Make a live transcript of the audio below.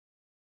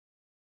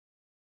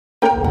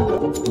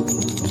Hey,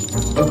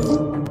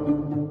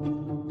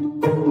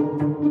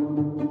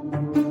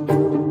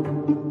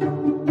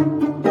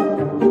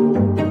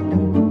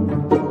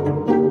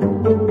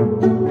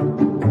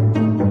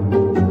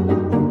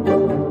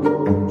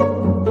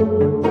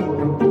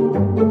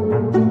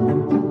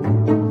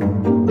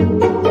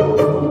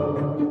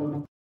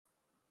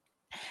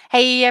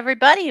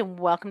 everybody, and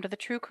welcome to the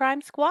True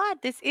Crime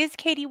Squad. This is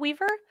Katie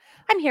Weaver.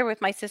 I'm here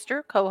with my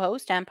sister, co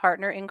host, and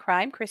partner in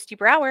crime, Christy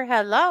Brower.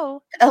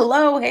 Hello.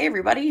 Hello. Hey,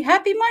 everybody.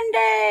 Happy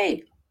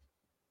Monday.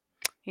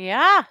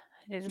 Yeah,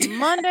 it is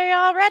Monday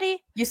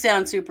already. You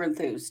sound super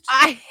enthused.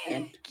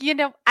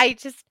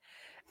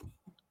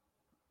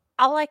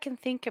 All I can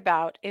think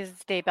about is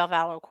De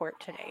Belvallo Court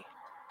today.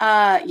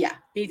 Yeah,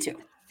 me too.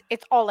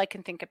 It's all I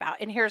can think about.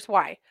 And here's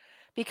why.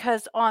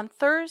 Because on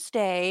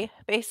Thursday,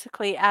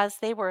 basically, as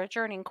they were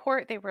adjourning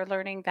court, they were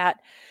learning that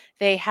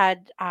they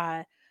had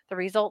the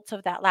results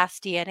of that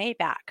last DNA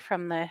back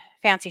from the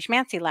fancy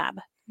schmancy lab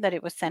that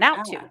it was sent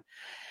out to.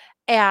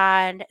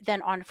 And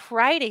then on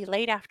Friday,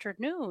 late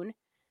afternoon,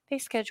 they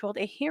scheduled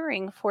a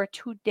hearing for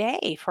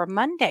today, for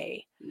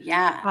Monday.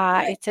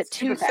 Yeah. It's at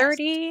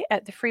 2:30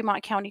 at the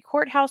Fremont County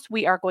Courthouse.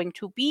 We are going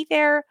to be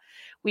there.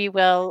 We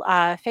will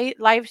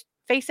live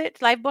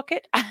book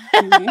it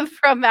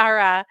from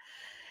our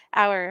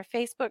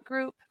Facebook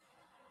group.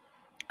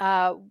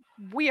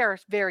 We are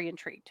very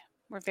intrigued.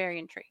 We're very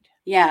intrigued.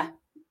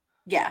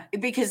 Yeah,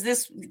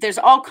 because there's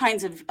all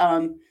kinds of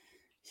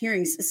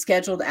hearings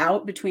scheduled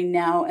out between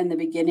now and the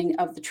beginning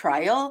of the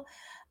trial.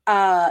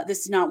 This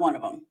is not one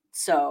of them.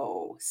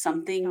 So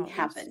something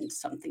happened,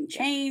 something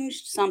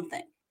changed,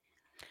 something.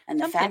 And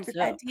the fact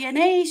that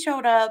DNA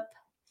showed up.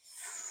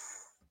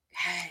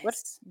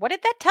 What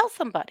did that tell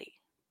somebody?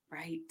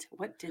 Right.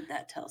 What did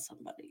that tell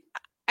somebody?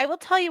 I will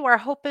tell you our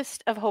hopest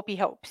of hopey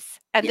hopes.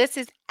 And this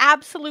is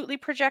absolutely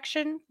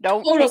projection.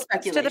 Don't Total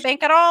take this to the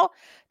bank at all.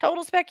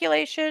 Total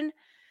speculation.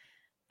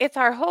 It's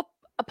our hope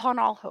upon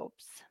all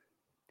hopes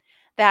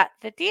that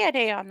the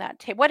DNA on that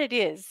tape, what it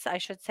is, I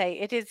should say,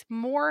 it is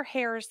more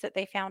hairs that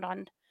they found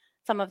on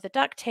some of the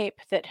duct tape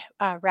that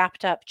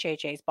wrapped up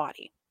JJ's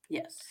body.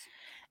 Yes.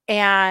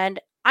 And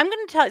I'm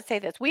going to say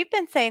this. We've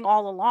been saying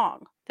all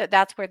along that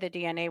that's where the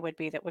DNA would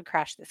be that would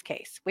crash this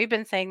case. We've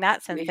been saying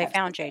that since they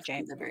found JJ.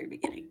 From the very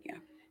beginning, yeah.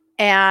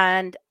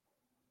 And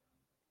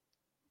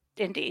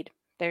indeed,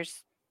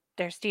 there's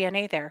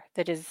DNA there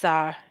that is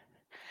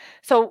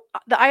so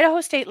the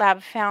Idaho State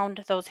Lab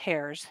found those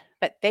hairs,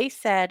 but they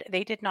said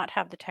they did not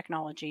have the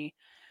technology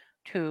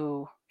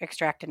to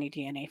extract any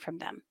DNA from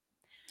them.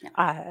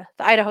 Yeah.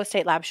 The Idaho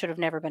State Lab should have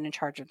never been in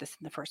charge of this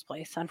in the first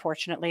place.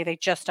 Unfortunately, they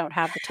just don't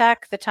have the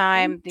tech, the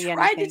time, the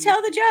tried anything. to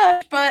tell the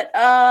judge, but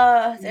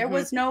there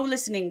was no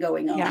listening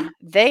going on. Yeah,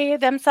 they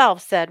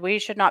themselves said we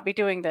should not be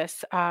doing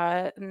this.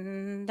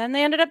 Then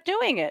they ended up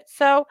doing it.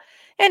 So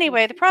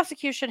anyway, the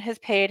prosecution has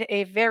paid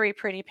a very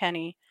pretty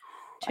penny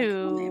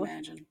to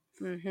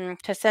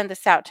send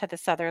this out to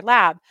this other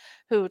lab,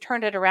 who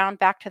turned it around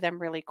back to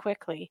them really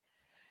quickly.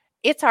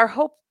 It's our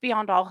hope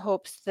beyond all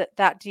hopes that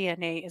that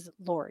DNA is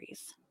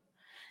Lori's,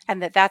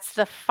 and that's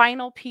the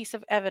final piece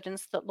of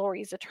evidence that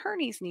Lori's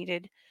attorneys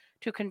needed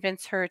to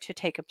convince her to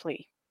take a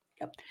plea.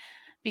 Yep.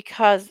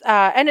 Because,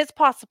 and it's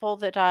possible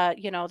that,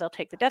 they'll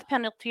take the death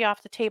penalty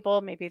off the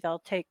table. Maybe they'll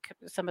take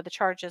some of the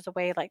charges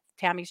away, like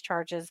Tammy's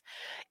charges.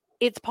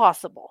 It's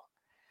possible.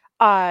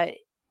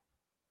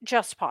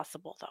 Just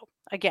possible, though.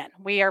 Again,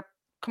 we are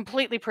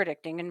completely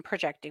predicting and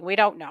projecting. We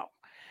don't know.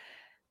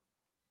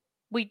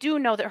 We do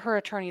know that her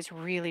attorneys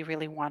really,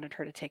 really wanted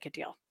her to take a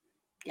deal.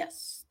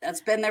 Yes,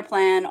 that's been their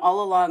plan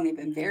all along. They've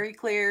been very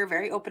clear,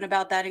 very open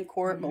about that in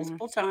court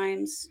multiple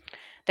times.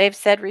 They've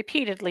said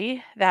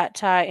repeatedly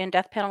that in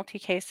death penalty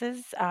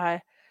cases,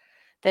 that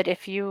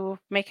if you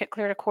make it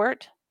clear to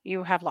court,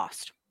 you have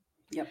lost.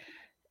 Yep.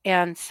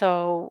 And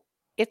so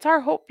it's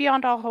our hope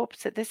beyond all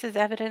hopes that this is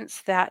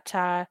evidence that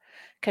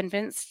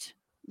convinced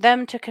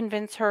them to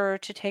convince her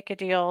to take a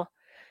deal,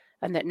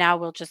 and that now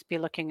we'll just be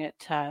looking at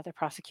the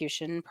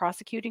prosecution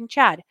prosecuting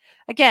Chad.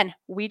 Again,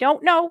 we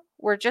don't know.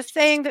 We're just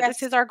saying that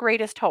this is our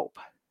greatest hope.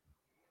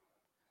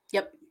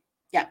 Yep.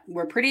 Yeah,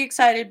 we're pretty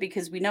excited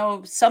because we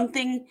know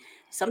something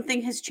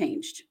has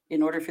changed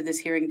in order for this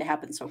hearing to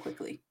happen so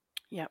quickly.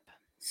 Yep.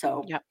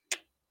 So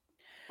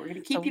we're going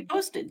to keep you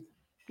posted.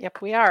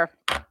 Yep, we are.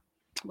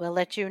 We'll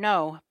let you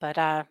know, but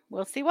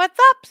we'll see what's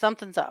up.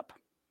 Something's up.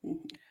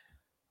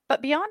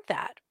 But beyond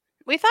that,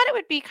 we thought it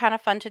would be kind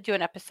of fun to do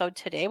an episode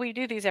today. We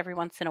do these every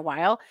once in a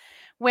while,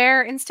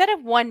 where instead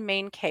of one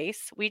main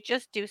case, we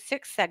just do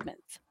 6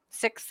 segments,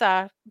 6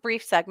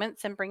 brief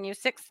segments, and bring you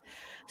 6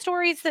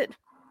 stories that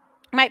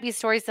might be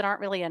stories that aren't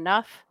really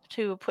enough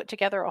to put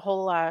together a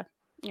whole,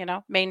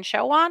 main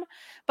show on,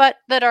 but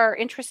that are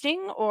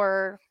interesting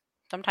or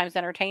sometimes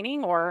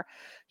entertaining or,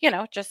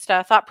 just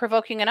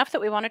thought-provoking enough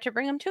that we wanted to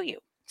bring them to you.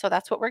 So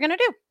that's what we're going to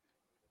do.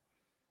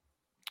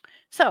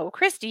 So,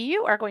 Christy,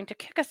 you are going to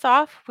kick us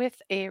off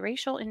with a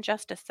racial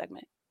injustice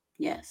segment.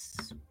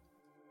 Yes.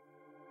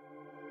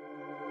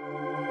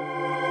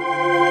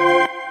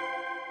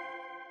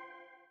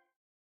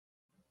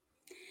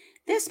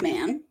 This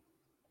man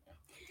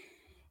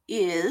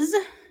is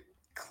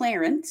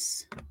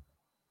Clarence.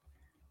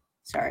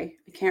 Sorry,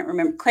 I can't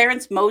remember.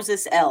 Clarence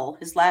Moses L.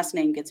 His last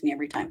name gets me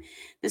every time.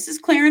 This is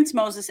Clarence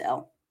Moses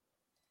L.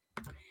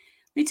 Let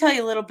me tell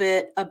you a little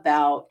bit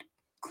about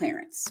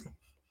Clarence.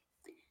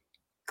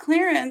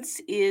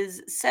 Clarence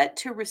is set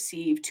to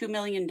receive $2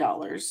 million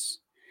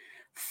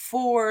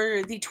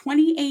for the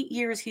 28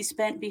 years he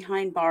spent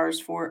behind bars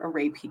for a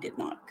rape he did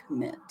not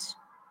commit.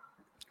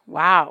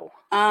 Wow.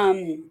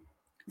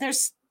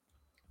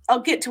 I'll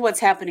get to what's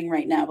happening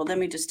right now, but let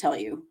me just tell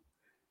you.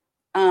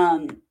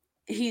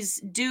 He's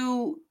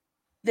due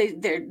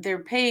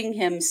they're paying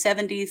him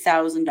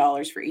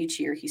 $70,000 for each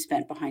year he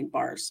spent behind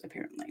bars,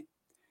 apparently.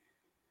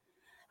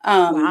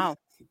 Wow.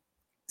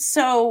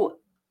 So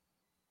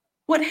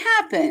what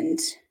happened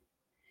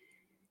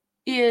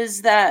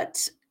is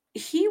that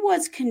he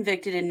was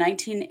convicted in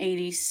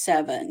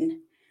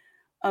 1987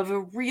 of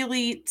a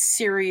really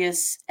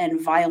serious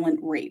and violent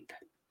rape.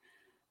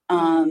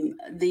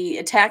 The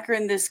attacker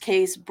in this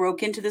case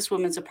broke into this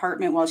woman's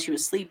apartment while she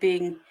was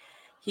sleeping.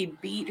 He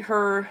beat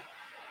her,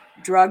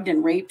 drugged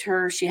and raped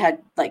her. She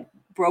had like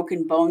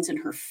broken bones in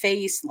her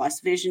face,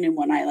 lost vision in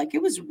one eye. Like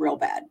it was a real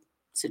bad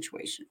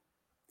situation.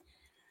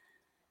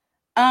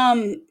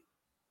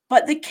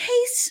 But the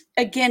case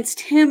against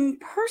him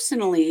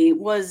personally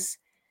was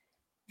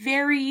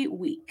very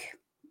weak.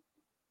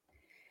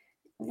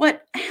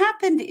 What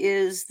happened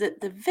is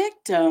that the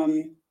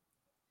victim,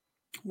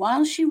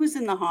 while she was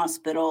in the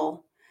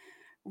hospital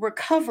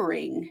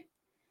recovering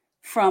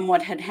from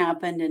what had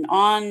happened and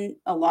on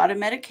a lot of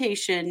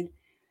medication,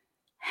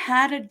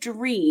 had a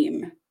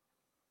dream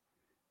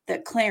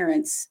that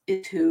Clarence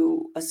is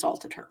who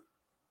assaulted her.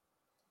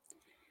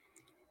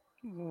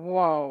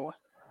 Whoa.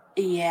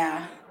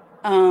 Yeah.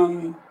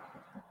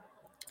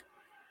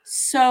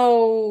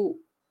 So,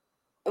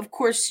 of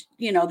course,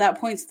 that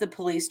points the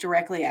police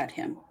directly at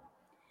him.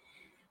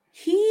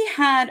 He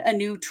had a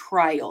new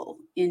trial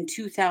in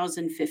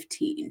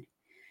 2015.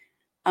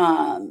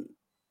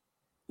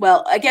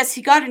 Well, I guess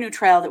he got a new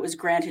trial that was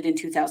granted in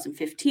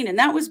 2015, and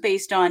that was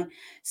based on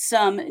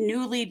some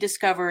newly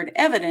discovered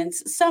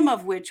evidence, some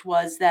of which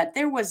was that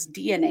there was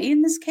DNA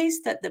in this case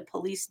that the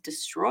police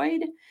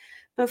destroyed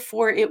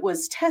before it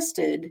was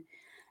tested.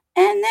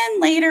 And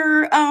then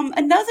later,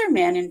 another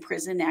man in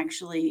prison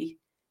actually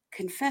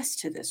confessed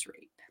to this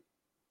rape.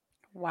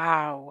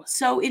 Wow.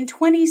 So in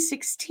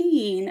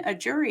 2016, a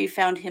jury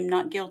found him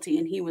not guilty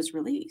and he was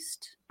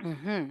released.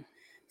 Mm-hmm.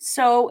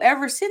 So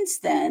ever since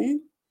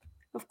then,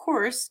 of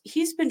course,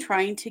 he's been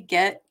trying to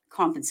get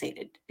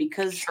compensated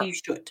because he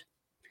should.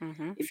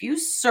 Mm-hmm. If you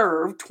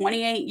serve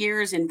 28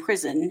 years in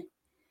prison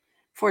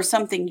for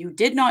something you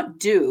did not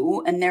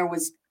do, and there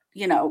was,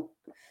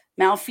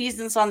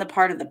 malfeasance on the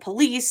part of the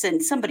police,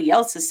 and somebody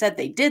else has said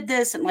they did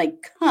this, and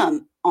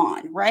come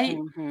on, right?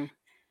 Mm-hmm.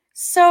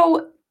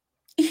 So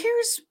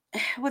here's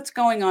what's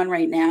going on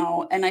right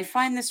now, and I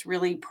find this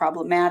really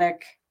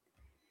problematic.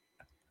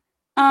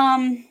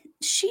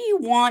 She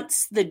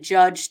wants the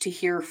judge to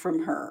hear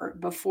from her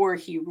before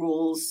he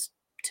rules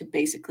to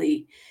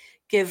basically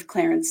give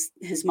Clarence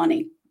his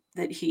money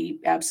that he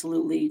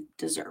absolutely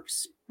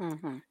deserves.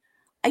 Mm-hmm.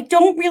 I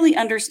don't really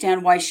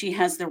understand why she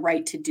has the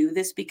right to do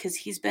this because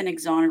he's been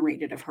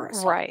exonerated of her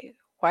assault. Right.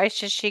 Why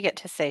should she get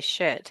to say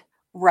shit?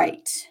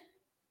 Right.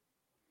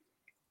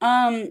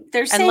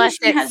 They're saying Unless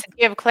she has it's to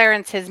give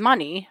Clarence his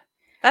money.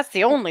 That's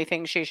the only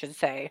thing she should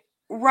say.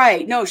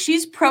 Right. No,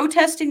 she's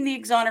protesting the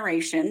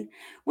exoneration,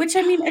 which,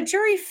 I mean, a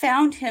jury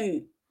found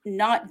him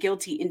not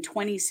guilty in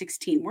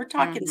 2016. We're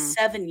talking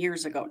 7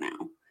 years ago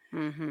now.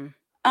 Mm-hmm.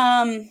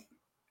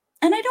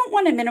 And I don't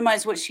want to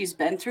minimize what she's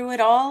been through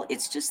at all.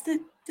 It's just that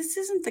this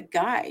isn't the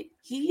guy.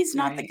 He's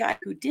not the guy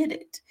who did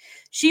it.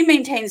 She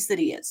maintains that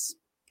he is,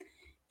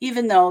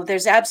 even though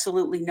there's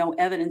absolutely no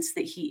evidence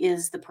that he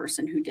is the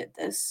person who did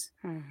this.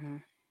 Mm-hmm.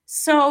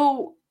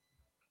 So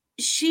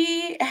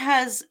she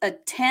has a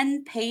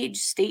 10-page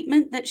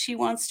statement that she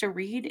wants to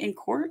read in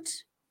court.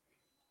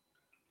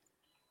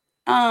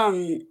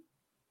 They're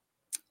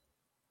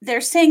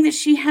saying that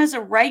she has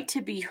a right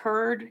to be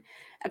heard,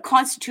 a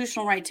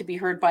constitutional right to be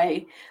heard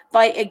by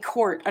a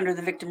court under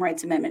the Victim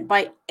Rights Amendment,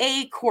 by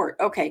a court.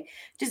 Okay,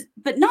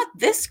 but not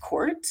this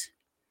court.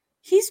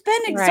 He's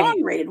been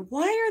exonerated. Right.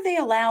 Why are they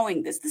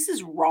allowing this? This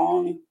is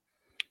wrong.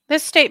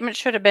 This statement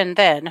should have been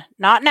then,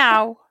 not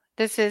now.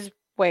 This is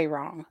way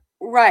wrong.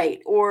 Right.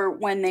 Or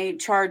when they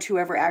charge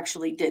whoever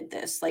actually did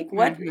this. Like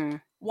what? Mm-hmm.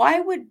 Why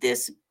would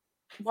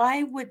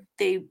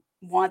they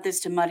want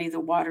this to muddy the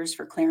waters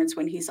for Clarence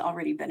when he's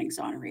already been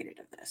exonerated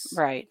of this?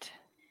 Right.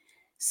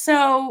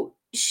 So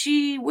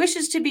she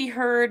wishes to be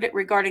heard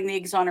regarding the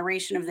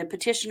exoneration of the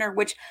petitioner,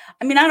 which,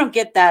 I mean, I don't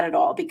get that at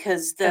all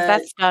because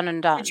that's done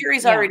and done. The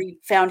jury's already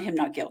found him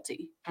not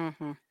guilty.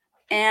 Mm-hmm.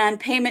 And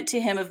payment to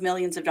him of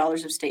millions of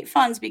dollars of state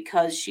funds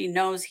because she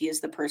knows he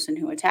is the person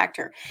who attacked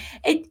her.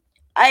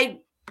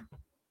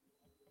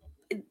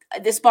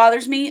 This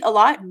bothers me a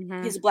lot.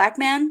 Mm-hmm. He's a Black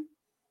man.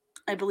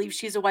 I believe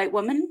she's a white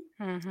woman.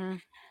 Mm-hmm.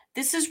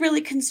 This is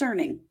really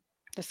concerning.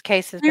 This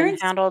case has been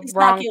handled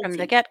wrong from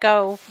the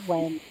get-go.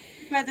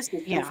 By the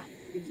system. Yeah.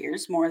 30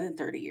 years, more than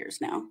 30 years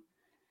now.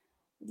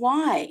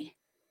 Why?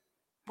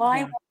 Why,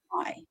 Yeah.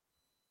 why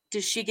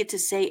does she get to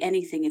say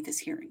anything at this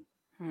hearing?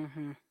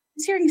 Mhm.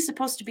 This hearing is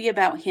supposed to be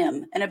about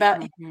him and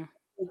about Mhm.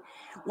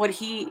 what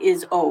he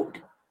is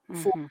owed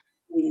for Mhm.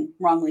 being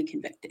wrongly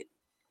convicted.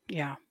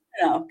 Yeah.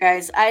 No,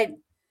 guys, I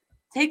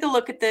take a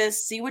look at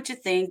this, see what you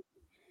think.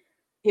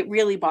 It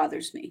really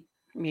bothers me.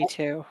 Me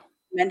too.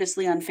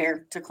 Tremendously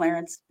unfair to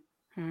Clarence.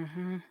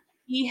 Mhm.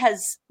 He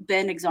has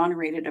been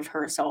exonerated of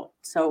her assault.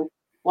 So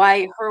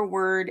why her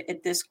word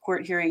at this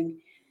court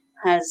hearing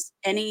has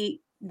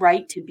any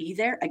right to be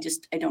there, I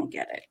don't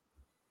get it.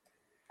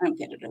 I don't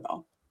get it at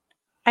all.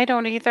 I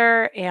don't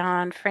either,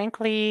 and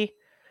frankly,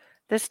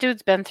 this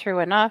dude's been through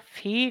enough.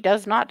 He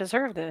does not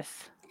deserve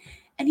this.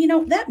 And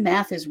that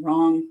math is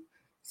wrong.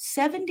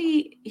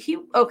 70 he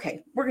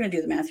okay, we're going to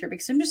do the math here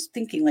because I'm just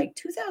thinking like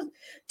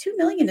 2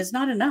 million is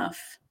not enough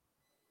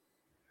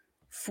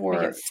We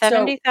get for so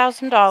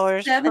 $70,000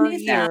 per 70,000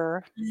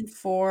 year.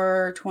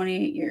 for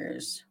 28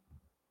 years.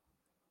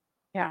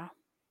 Yeah.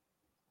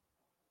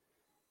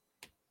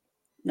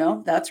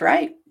 No, that's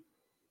right.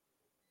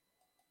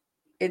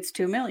 It's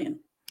 2 million.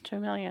 2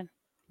 million.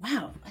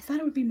 Wow, I thought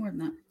it would be more than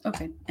that.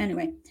 Okay,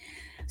 anyway.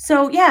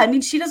 So, yeah, I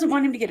mean, she doesn't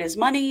want him to get his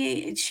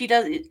money. She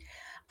does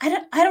I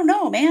don't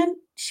know, man.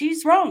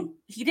 She's wrong.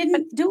 He But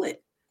didn't do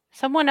it.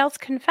 someone else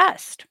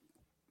confessed.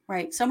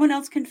 Right. Someone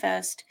else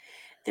confessed.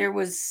 There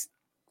was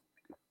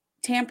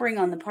tampering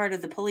on the part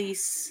of the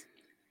police.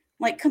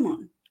 Like, come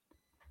on.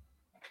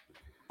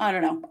 I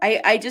don't know.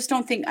 I just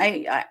don't think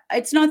I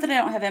it's not that I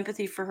don't have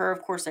empathy for her.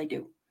 Of course I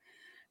do.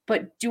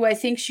 But do I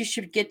think she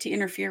should get to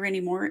interfere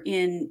anymore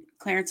in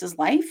Clarence's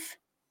life?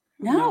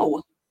 No.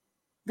 No.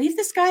 Leave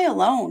this guy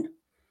alone.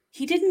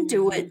 He didn't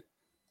do Mhm. it.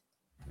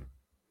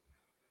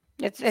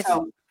 It's So,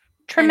 anyway,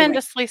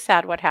 tremendously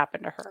sad what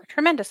happened to her.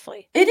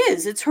 Tremendously. it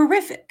is. It's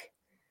horrific.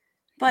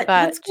 But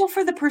let's But go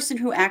for the person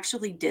who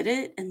actually did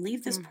it and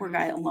leave this poor mhm.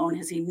 guy alone.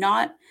 Has he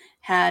not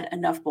had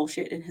enough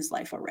bullshit in his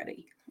life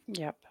already?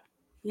 Yep.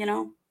 You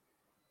know?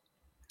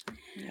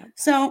 Yep.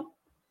 So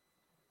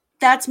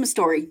that's my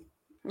story.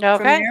 From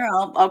Okay. there,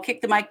 I'll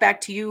kick the mic back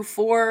to you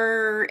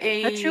for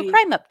A true a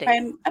crime update.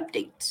 crime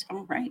update.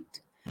 All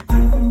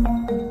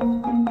right.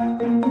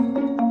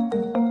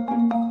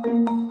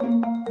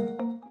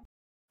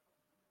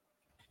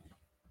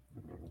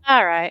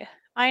 All right.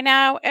 By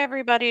now,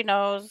 everybody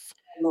knows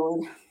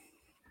Lord.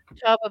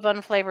 tub of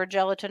unflavored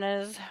gelatin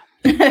is.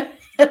 I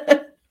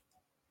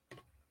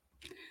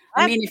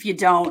That's mean, if you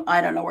don't,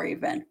 I don't know where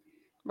you've been.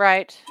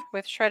 right.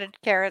 With shredded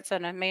carrots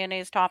and a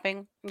mayonnaise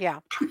topping. Yeah.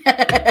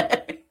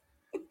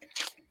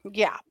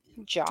 Yeah.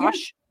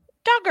 Josh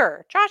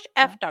Duggar. Josh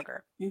F. Duggar.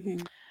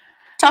 Mhm.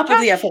 Top of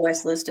the Josh.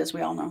 FOS list, as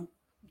we all know.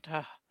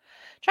 Ugh.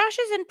 Josh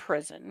is in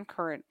prison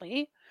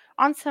currently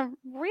on some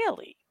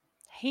really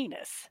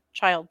heinous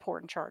child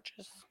porn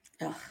charges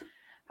Ugh.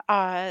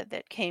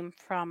 that came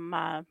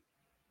from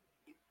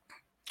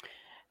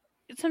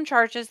some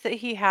charges that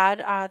he had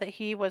that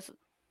he was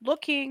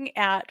looking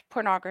at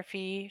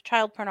pornography,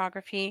 child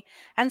pornography,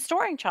 and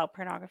storing child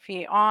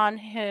pornography on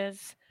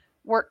his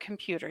work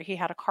computer. He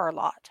had a car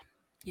lot.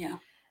 Yeah.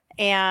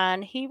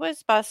 And he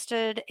was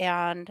busted,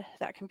 and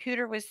that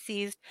computer was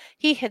seized.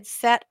 He had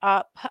set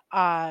up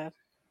some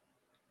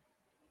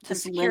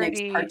This Linux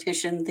security.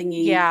 partition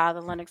thingy. Yeah,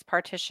 the Linux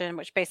partition,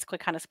 which basically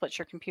kind of splits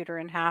your computer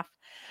in half.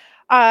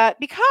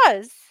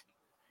 Because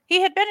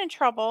he had been in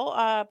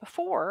trouble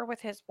before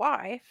with his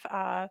wife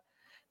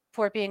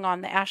for being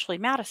on the Ashley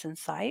Madison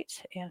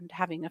site and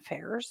having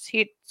affairs.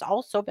 He'd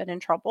also been in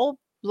trouble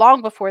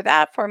long before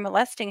that for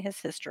molesting his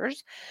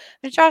sisters.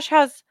 But Josh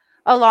has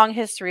a long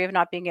history of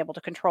not being able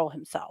to control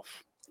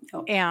himself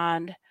Oh,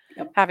 and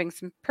yep. having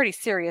some pretty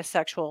serious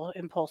sexual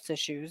impulse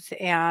issues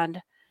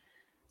and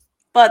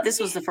But this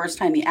was the first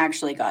time he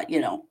actually got,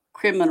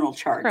 criminal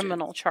charges.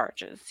 criminal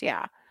charges.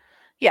 Yeah.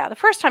 Yeah. The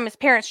first time his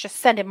parents just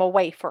sent him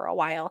away for a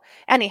while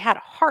and he had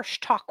a harsh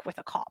talk with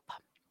a cop.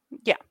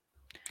 Yeah.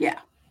 Yeah.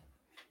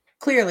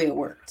 Clearly it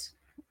worked.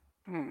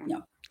 Mm.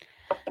 No.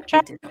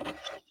 Josh It didn't.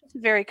 is a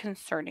very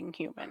concerning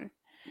human.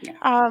 Yeah.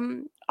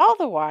 All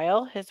the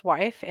while, his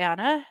wife,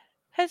 Anna,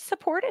 has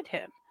supported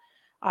him,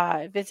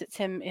 visits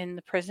him in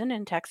the prison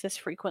in Texas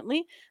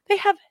frequently. They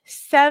have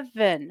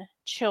 7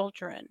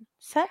 children.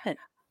 7.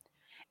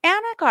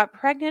 Anna got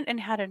pregnant and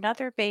had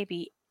another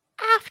baby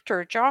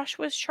after Josh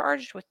was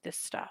charged with this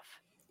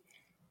stuff.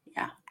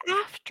 Yeah.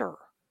 After.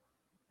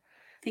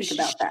 Think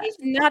about that. She's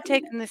not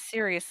taking this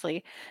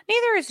seriously.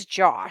 Neither is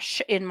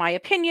Josh, in my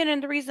opinion.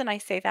 And the reason I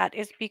say that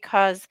is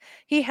because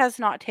he has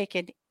not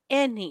taken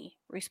any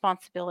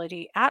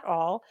responsibility at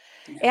all.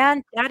 No.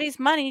 And daddy's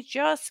money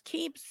just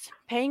keeps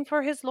paying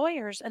for his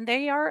lawyers, and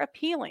they are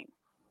appealing.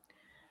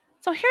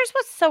 So here's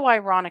what's so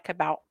ironic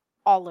about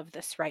all of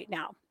this right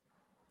now.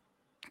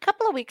 A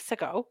couple of weeks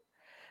ago,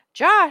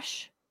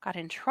 Josh got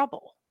in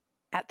trouble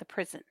at the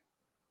prison.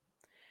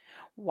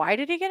 Why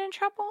did he get in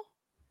trouble?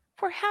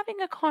 For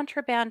having a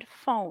contraband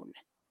phone.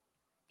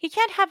 He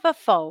can't have a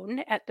phone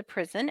at the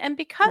prison, and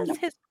because No.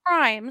 his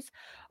crimes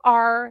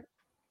are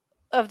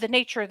of the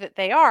nature that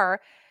they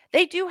are,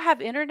 They do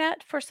have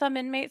internet for some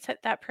inmates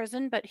at that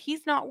prison, but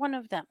he's not one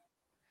of them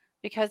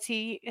because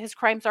his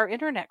crimes are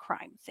internet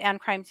crimes and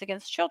crimes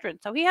against children.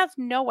 So he has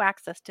no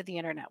access to the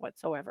internet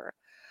whatsoever.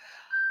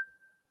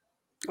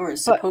 Or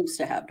is But supposed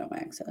to have no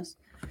access.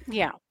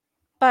 yeah.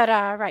 But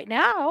right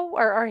now,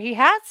 or he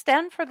has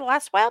been for the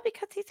last while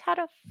because he's had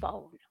a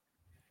phone.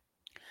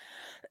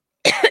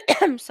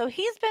 So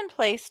he's been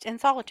placed in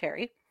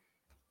solitary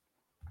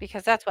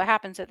because that's what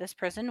happens at this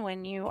prison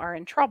when you are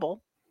in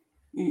trouble.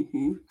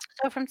 Mm-hmm.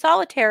 So from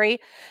solitary,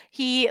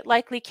 he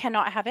likely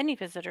cannot have any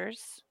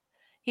visitors.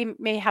 He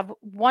may have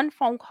one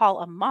phone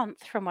call a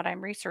month, from what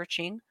I'm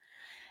researching,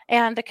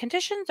 and the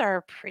conditions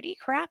are pretty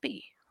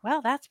crappy.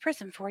 Well, that's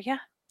prison for you.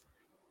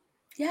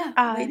 Yeah,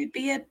 way Uh, to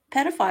be a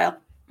pedophile.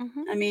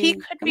 I he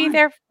mean, could come be on.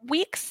 there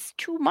weeks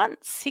to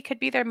months. He could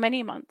be there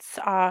many months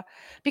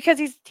because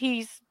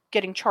he's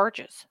getting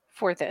charges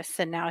for this,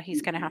 and now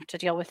he's going to Mhm. have to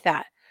deal with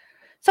that.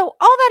 So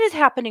all that is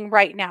happening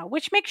right now,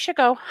 which makes you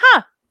go,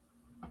 huh,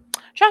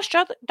 Josh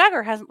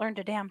Duggar hasn't learned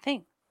a damn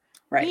thing.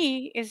 Right.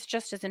 He is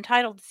just as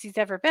entitled as he's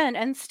ever been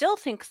and still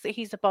thinks that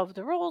he's above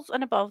the rules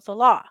and above the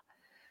law.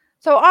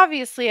 So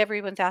obviously,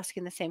 everyone's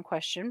asking the same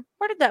question.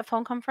 Where did that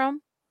phone come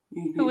from? Who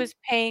Mm-hmm. is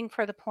paying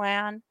for the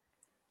plan?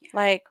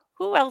 Like,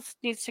 who else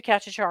needs to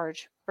catch a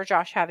charge for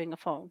Josh having a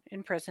phone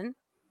in prison?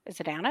 Is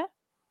it Anna?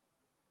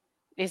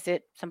 Is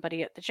it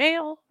somebody at the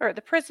jail or at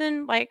the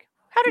prison? Like,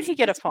 how did he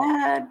get a It's phone?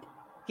 bad.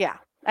 Yeah.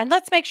 And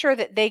let's make sure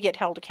that they get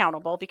held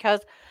accountable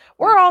because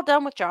we're Right. all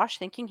done with Josh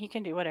thinking he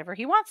can do whatever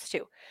he wants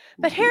to.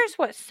 But Mm-hmm. here's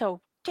what's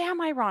so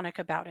damn ironic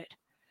about it.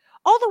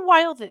 All the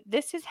while that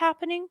this is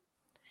happening,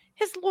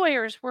 his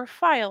lawyers were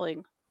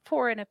filing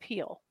for an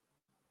appeal.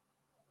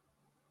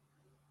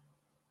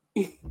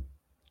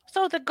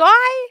 So the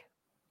guy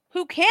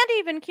who can't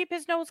even keep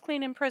his nose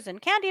clean in prison,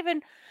 can't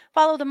even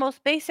follow the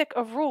most basic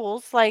of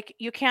rules, like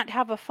you can't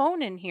have a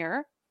phone in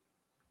here.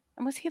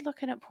 And was he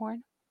looking at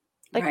porn?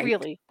 Like, Right.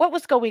 really? What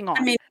was going I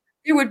on? mean,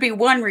 there would be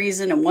one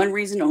reason and one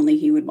reason only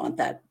he would want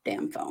that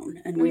damn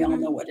phone, and we all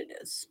Mm-hmm. know what it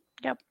is.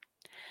 Yep.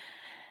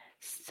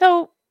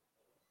 So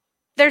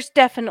there's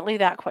definitely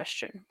that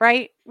question,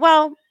 right?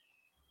 Well,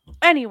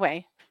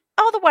 anyway,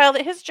 all the while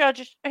that his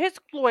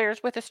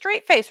lawyers with a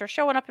straight face are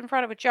showing up in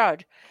front of a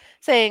judge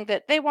saying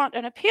that they want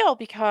an appeal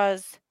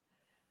because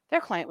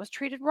their client was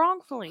treated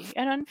wrongfully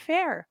and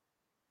unfair.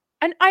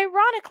 And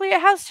ironically,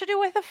 it has to do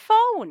with a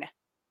phone.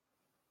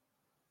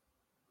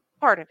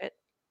 Part of it.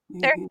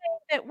 They're Mm-hmm. saying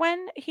that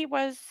when he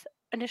was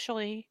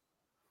initially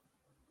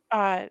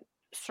uh,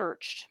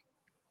 searched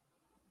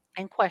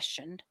and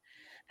questioned,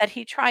 that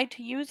he tried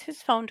to use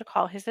his phone to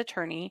call his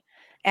attorney,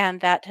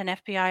 and that an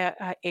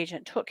FBI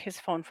agent took his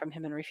phone from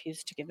him and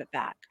refused to give it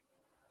back,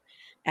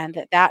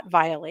 and that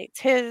violates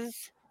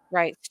his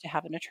rights to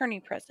have an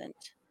attorney present.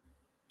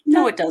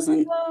 No, it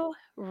doesn't. Oh,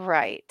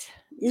 right.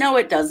 No,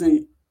 it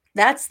doesn't.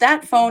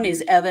 That phone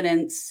is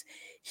evidence.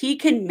 He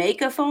can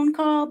make a phone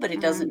call, but it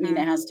doesn't mean Hmm.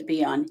 it has to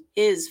be on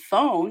his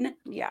phone.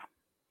 Yeah.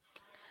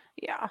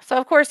 Yeah. So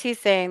of course he's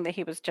saying that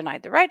he was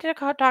denied the right to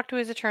talk to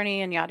his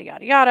attorney and yada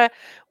yada yada.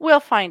 We'll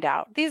find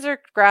out. These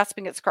are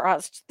grasping at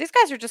straws. These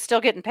guys are just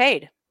still getting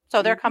paid.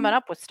 So they're coming Mhm.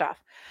 up with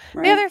stuff. The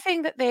Right. other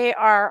thing that they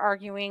are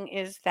arguing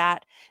is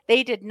that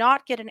they did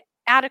not get an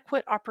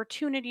adequate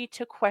opportunity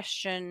to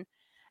question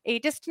a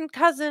distant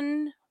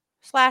cousin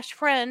slash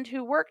friend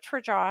who worked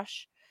for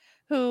Josh,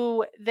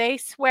 who they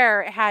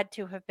swear it had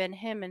to have been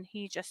him and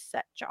he just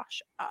set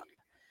Josh up.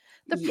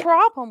 The Yeah.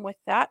 problem with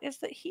that is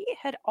that he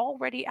had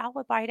already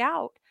alibied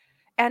out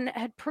and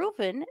had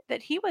proven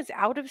that he was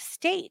out of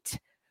state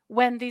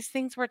when these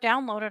things were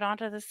downloaded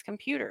onto this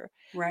computer.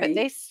 But Right.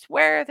 they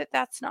swear that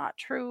that's not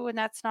true and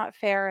that's not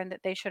fair and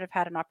that they should have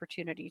had an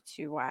opportunity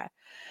to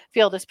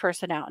feel this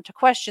person out and to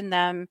question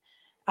them.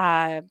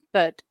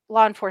 But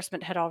law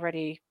enforcement had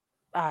already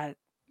uh,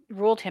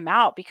 ruled him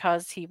out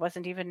because he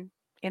wasn't even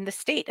in the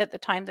state at the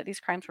time that these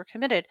crimes were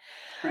committed.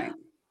 Right.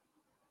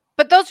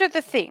 But those are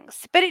the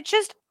things. But it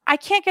just I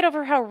can't get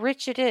over how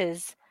rich it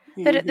is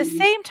that at the Mhm.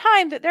 same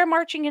time that they're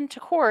marching into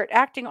court,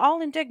 acting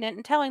all indignant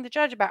and telling the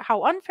judge about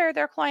how unfair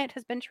their client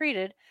has been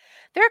treated,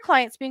 their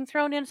client's being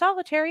thrown in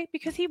solitary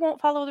because he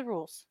won't follow the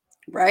rules.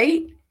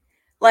 Right?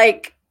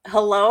 Like,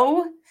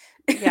 hello?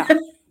 Yeah.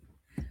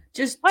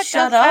 Just What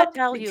shut does that up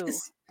tell you?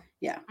 because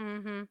yeah,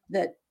 Mhm.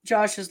 that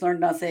Josh has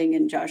learned nothing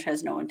and Josh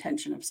has no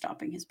intention of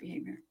stopping his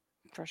behavior.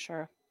 For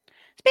sure.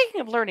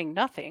 Speaking of learning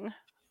nothing,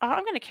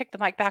 I'm going to kick the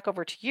mic back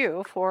over to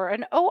you for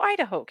an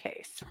Idaho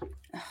case.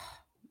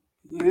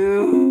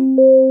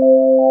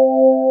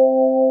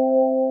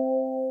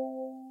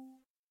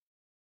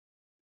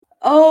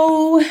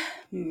 Oh,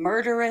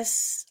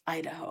 murderous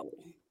Idaho.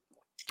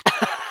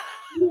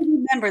 You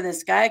remember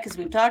this guy because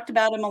we've talked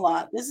about him a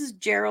lot. This is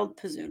Gerald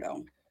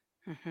Pizzuto.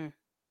 Mhm.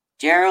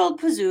 Gerald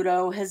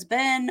Pizzuto has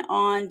been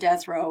on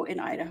death row in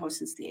Idaho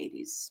since the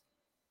 80s.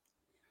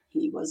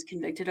 He was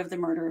convicted of the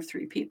murder of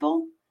 3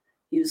 people.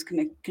 He was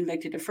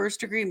convicted of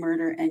first-degree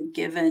murder and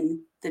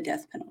given the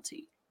death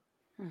penalty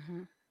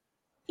Mhm.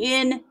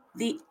 in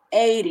the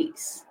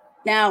 80s.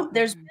 Now,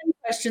 there's Mhm. been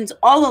questions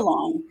all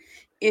along.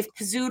 if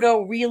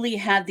Pizzuto really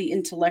had the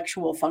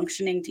intellectual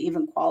functioning to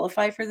even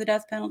qualify for the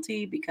death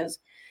penalty, because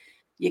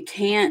you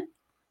can't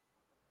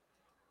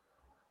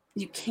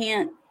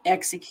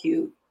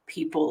execute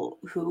people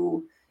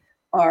who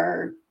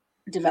are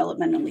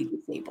developmentally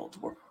disabled.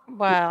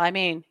 Well, I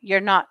mean,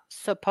 you're not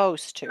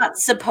supposed to. Not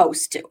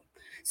supposed to.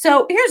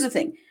 So here's the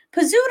thing.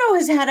 Pizzuto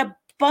has had a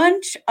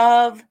bunch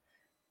of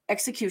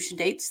execution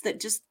dates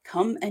that just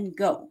come and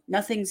go.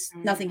 Nothing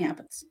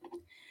happens.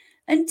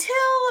 Until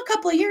a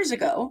couple of years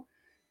ago,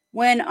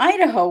 when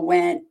Idaho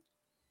went,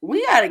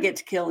 we got to get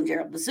to killing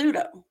Gerald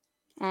Pizzuto.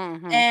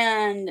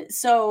 And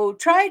so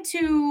tried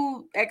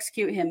to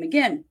execute him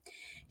again.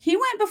 He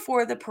went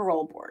before the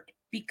parole board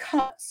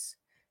because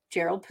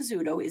Gerald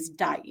Pizzuto is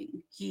dying.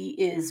 He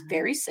is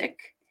very sick.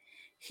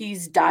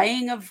 He's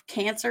dying of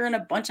cancer and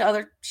a bunch of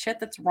other shit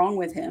that's wrong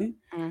with him.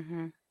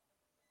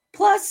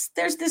 Plus,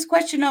 there's this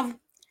question of,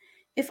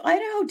 if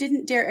Idaho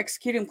didn't dare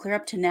execute him clear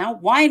up to now,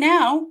 why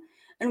now?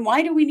 And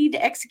why do we need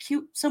to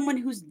execute someone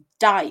who's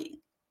dying,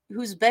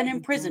 who's been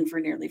in prison for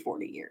nearly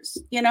 40 years,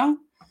 you know?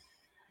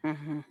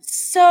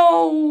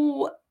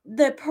 So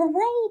the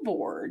parole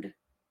board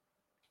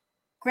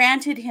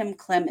granted him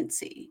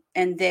clemency,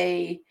 and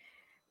they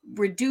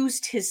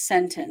reduced his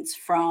sentence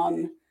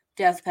from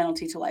death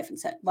penalty to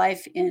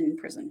life in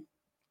prison.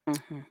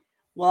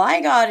 Well,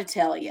 I got to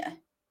tell you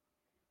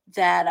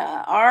that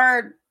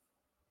our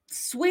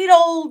sweet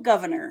old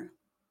governor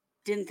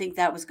didn't think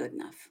that was good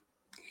enough.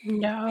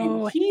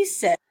 No. And he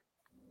said,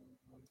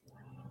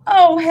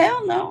 oh,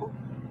 hell no.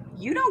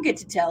 You don't get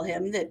to tell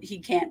him that he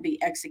can't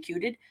be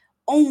executed.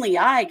 Only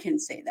I can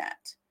say that.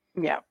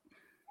 Yeah.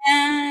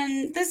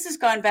 And this has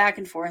gone back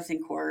and forth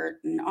in court,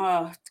 and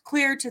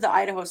clear to the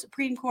Idaho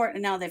Supreme Court.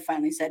 And now they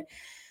finally said,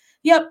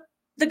 yep,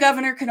 the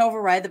governor can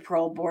override the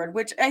parole board,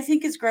 which I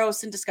think is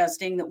gross and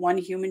disgusting that one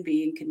human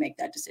being can make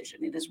that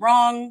decision. It is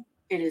wrong.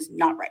 It is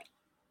not right.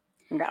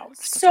 No.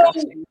 So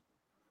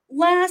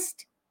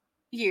last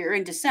year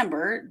in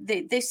December,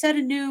 they set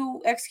a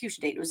new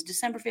execution date. It was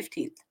December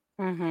 15th.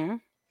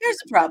 Here's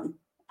the problem.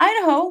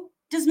 Idaho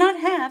does not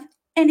have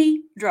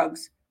any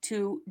drugs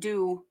to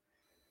do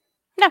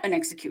an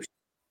execution.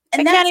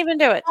 And they can't even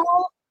do it.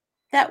 All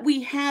that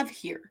we have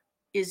here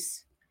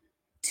is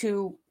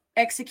to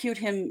execute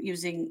him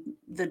using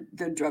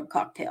the drug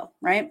cocktail,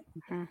 right?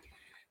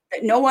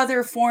 No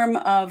other form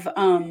of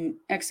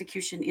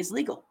execution is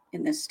legal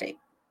in this state.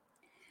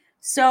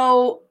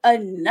 So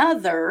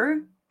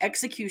another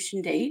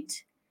execution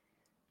date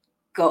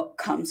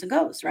comes and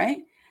goes, right?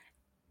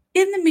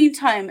 In the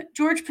meantime,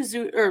 Gerald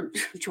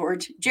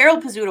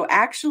Pizzuto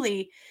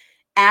actually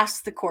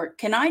asked the court,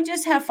 can I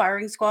just have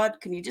firing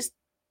squad? Can we just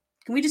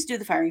do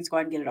the firing squad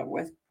and get it over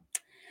with?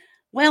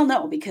 Well,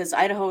 no, because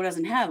Idaho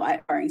doesn't have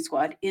a firing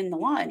squad in the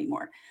law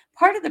anymore.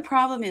 Part of the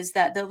problem is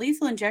that the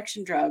lethal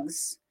injection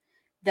drugs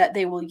that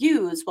they will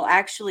use will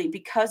actually,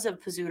 because of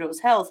Pizzuto's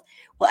health,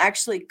 will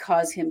actually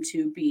cause him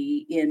to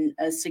be in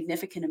a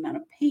significant amount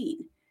of pain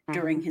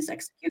during his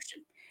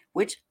execution,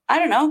 which, I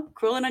don't know,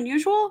 cruel and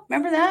unusual.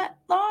 Remember that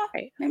law?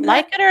 Right.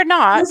 Like it or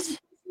not.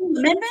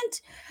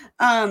 Amendment?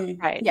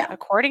 Right. Yeah.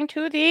 According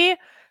to the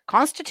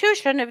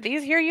Constitution of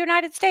these here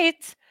United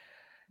States,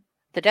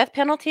 the death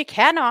penalty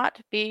cannot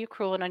be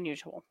cruel and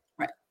unusual.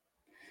 Right.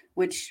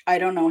 Which I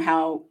don't know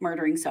how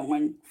murdering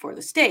someone for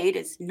the state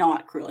is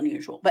not cruel and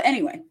unusual. But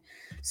anyway,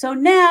 so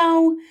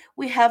now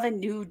we have a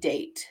new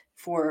date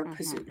for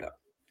Pizzuto.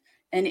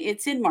 And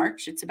it's in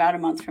March. It's about a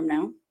month from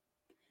now.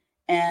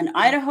 And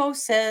Idaho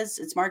says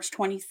it's March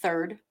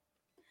 23rd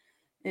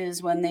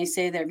is when they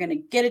say they're going to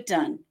get it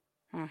done.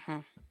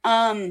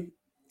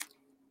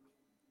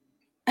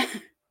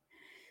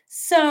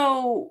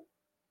 So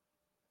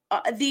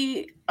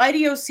the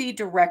IDOC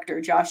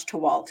director, Josh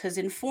Tewalt, has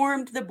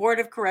informed the Board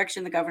of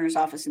Correction, the governor's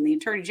office, and the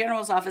attorney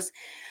general's office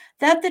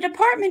that the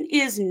department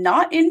is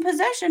not in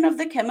possession of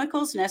the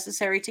chemicals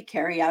necessary to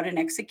carry out an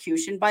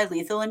execution by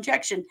lethal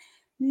injection.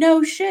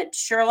 No shit,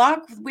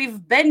 Sherlock.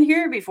 We've been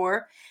here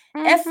before.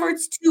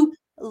 Efforts to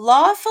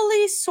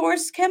lawfully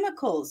source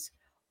chemicals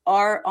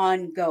are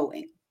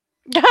ongoing.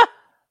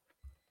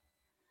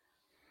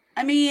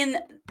 I mean,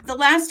 the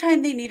last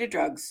time they needed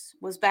drugs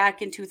was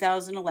back in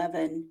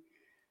 2011.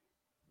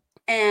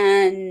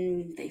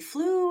 And they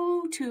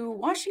flew to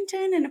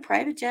Washington in a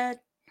private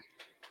jet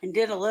and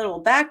did a little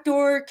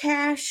backdoor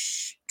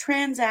cash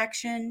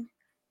transaction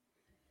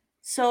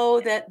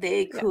so that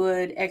they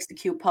could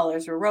execute Paul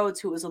Ezra Rhodes,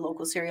 who was a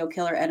local serial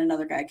killer, and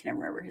another guy, I can't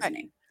remember his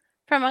name.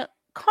 From a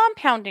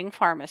compounding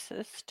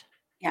pharmacist.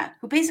 Yeah,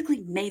 who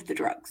basically made the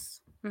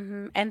drugs.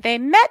 And they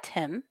met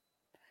him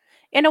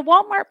in a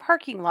Walmart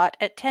parking lot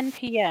at 10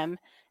 p.m.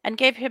 and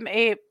gave him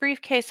a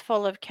briefcase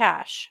full of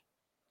cash,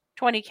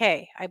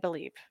 $20K, I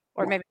believe.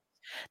 Or maybe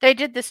they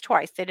did this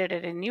twice. They did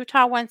it in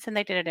Utah once and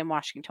they did it in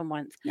Washington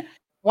once. Yeah.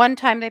 One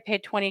time they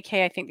paid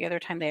 $20K. I think the other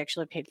time they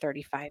actually paid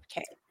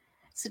 $35K.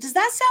 So does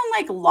that sound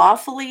like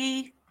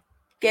lawfully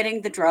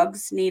getting the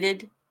drugs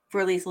needed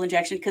for a lethal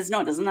injection? Because no,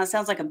 it doesn't. That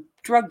sounds like a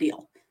drug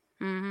deal.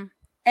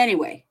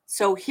 Anyway,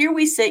 so here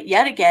we sit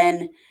yet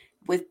again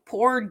with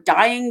poor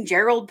dying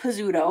Gerald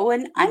Pizzuto.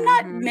 And I'm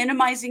not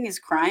minimizing his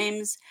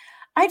crimes.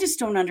 I just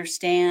don't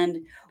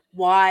understand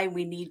why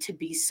we need to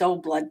be so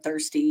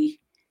bloodthirsty.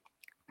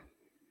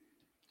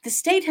 The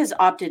state has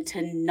opted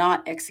to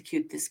not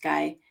execute this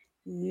guy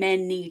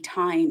many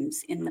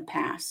times in the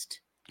past.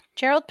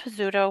 Gerald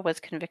Pizzuto was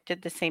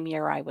convicted the same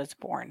year I was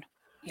born.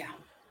 Yeah.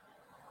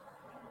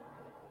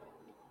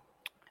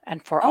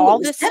 And for all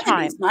this 70s,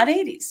 time, not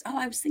 80s. Oh,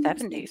 I was thinking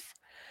 70s.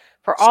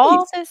 For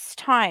all this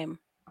time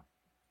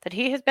that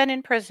he has been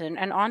in prison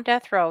and on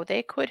death row,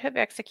 they could have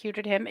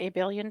executed him a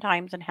billion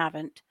times and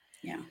haven't.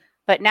 Yeah.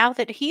 But now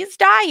that he's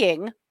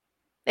dying,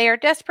 they are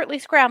desperately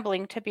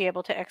scrambling to be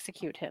able to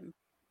execute him.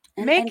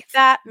 Make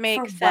that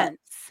make sense.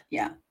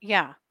 Yeah.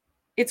 Yeah.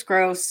 It's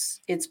gross.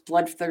 It's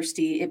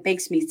bloodthirsty. It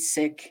makes me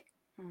sick.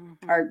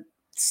 Our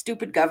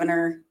stupid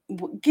governor,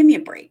 give me a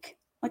break.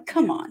 Like,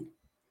 come on.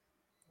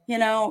 You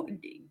know,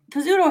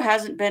 Pizzuto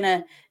hasn't been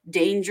a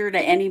danger to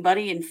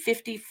anybody in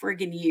 50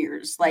 friggin'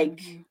 years.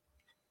 Like,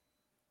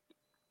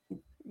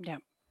 yeah.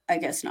 I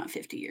guess not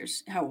 50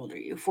 years. How old are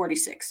you?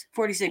 46.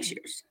 46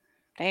 years.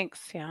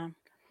 Thanks. Yeah.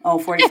 Oh,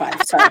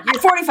 45. Sorry.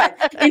 You're 45.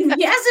 And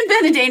he hasn't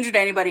been a danger to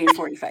anybody in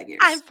 45 years.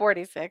 I'm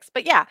 46.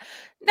 But yeah,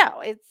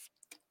 no,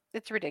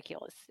 it's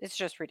ridiculous. It's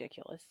just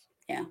ridiculous.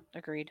 Yeah.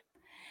 Agreed.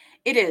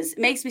 It is. It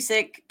makes me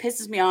sick.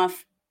 Pisses me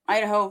off.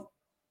 Idaho,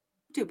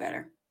 do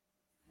better.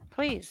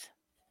 Please.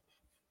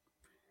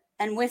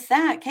 And with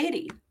that,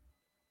 Katie,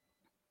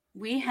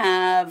 we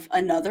have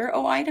another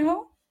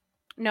Idaho?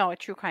 No, a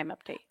true crime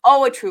update.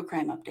 Oh, a true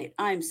crime update.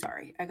 I'm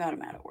sorry. I got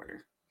them out of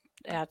order.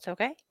 That's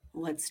okay.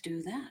 Let's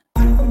do that.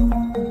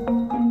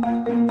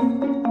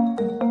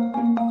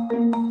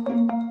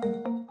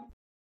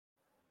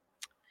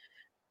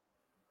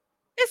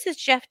 This is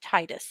Jeff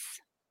Titus.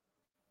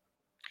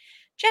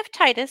 Jeff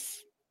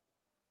Titus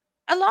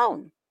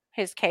alone,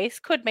 his case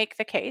could make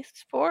the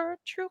case for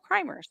true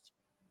crimers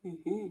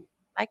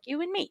like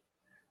you and me.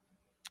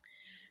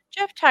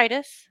 Jeff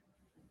Titus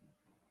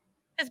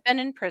has been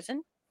in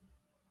prison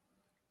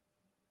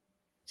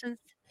since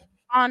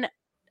on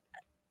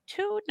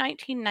 2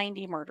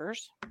 1990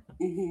 murders.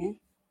 He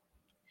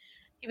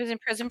was in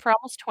prison for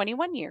almost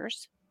 21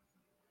 years.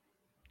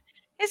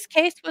 His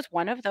case was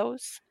one of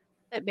those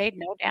that made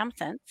no damn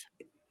sense.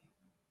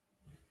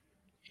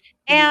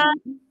 And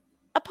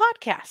a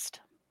podcast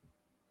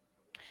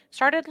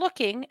started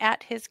looking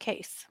at his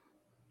case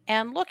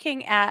and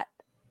looking at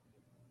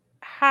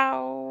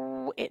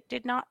how it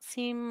did not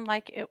seem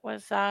like it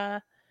was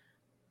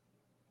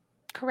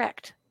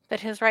correct that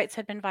his rights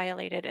had been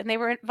violated. And they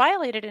were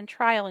violated in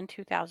trial in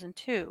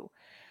 2002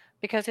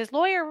 because his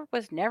lawyer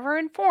was never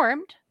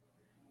informed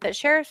that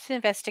sheriff's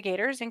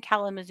investigators in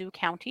Kalamazoo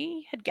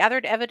County had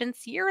gathered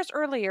evidence years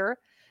earlier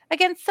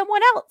against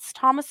someone else,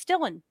 Thomas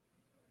Dillon,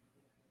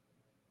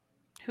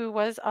 who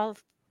was a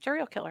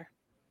serial killer.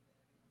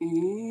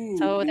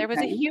 So there was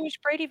a huge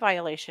Brady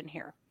violation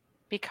here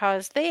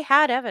because they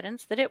had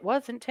evidence that it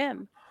wasn't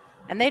him,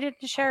 and they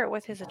didn't share it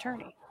with his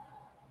attorney.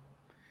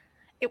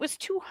 It was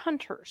 2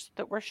 hunters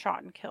that were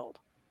shot and killed.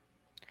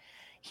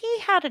 He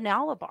had an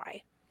alibi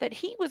that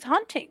he was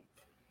hunting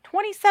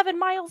 27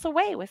 miles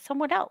away with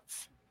someone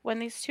else when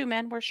these 2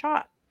 men were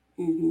shot.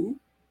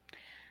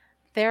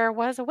 There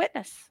was a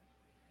witness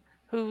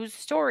whose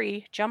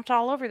story jumped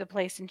all over the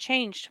place and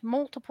changed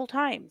multiple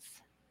times.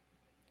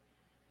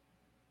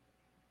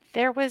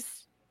 There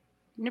was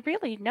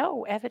really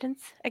no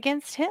evidence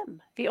against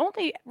him. The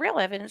only real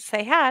evidence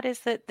they had is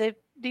that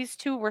these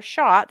 2 were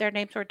shot. Their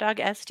names were Doug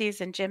Estes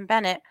and Jim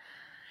Bennett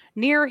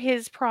near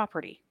his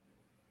property.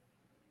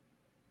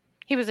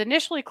 He was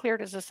initially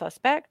cleared as a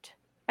suspect,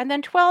 and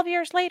then 12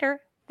 years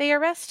later, they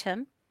arrest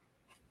him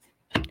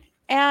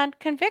and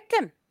convict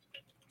him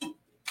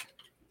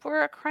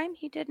for a crime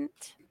he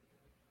didn't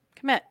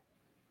commit.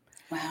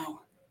 Wow.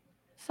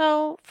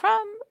 So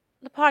from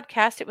the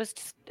podcast, it was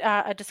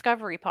a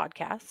Discovery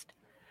podcast.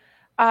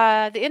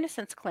 The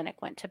Innocence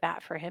Clinic went to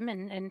bat for him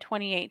in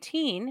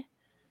 2018.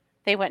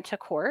 They went to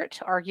court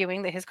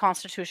arguing that his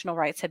constitutional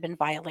rights had been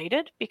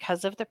violated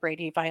because of the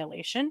Brady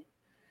violation.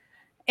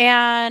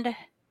 And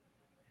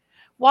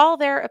while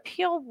their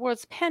appeal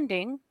was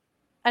pending,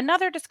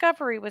 another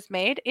discovery was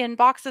made in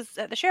boxes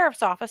at the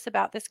sheriff's office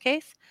about this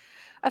case,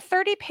 a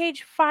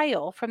 30-page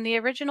file from the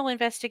original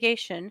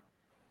investigation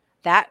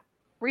that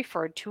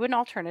referred to an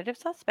alternative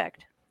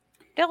suspect,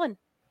 Dillon.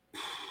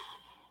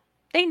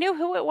 They knew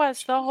who it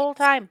was the whole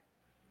time.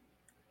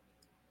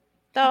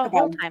 The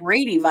whole time.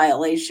 Brady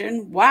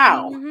violation.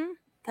 Wow.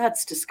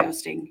 That's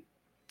disgusting.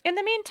 In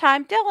the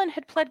meantime, Dillon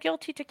had pled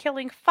guilty to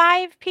killing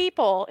 5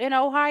 people in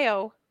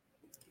Ohio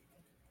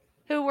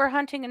who were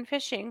hunting and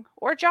fishing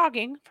or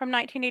jogging from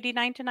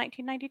 1989 to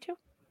 1992.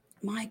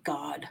 My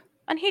God.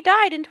 And he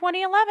died in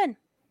 2011.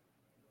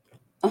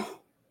 Oh.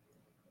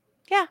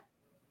 Yeah.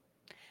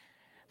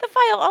 The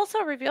file also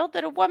revealed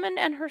that a woman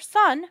and her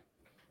son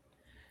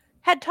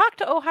had talked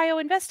to Ohio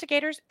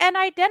investigators and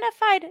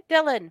identified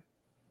Dillon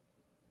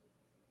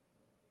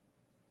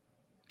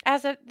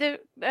as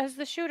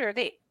the shooter.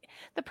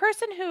 The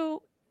person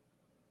who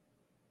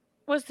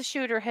was the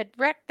shooter had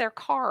wrecked their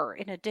car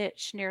in a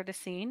ditch near the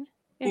scene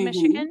in Mm-hmm.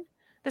 Michigan.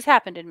 This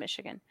happened in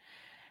Michigan.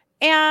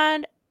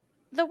 And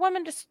the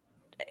woman just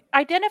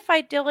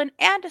identified Dylan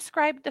and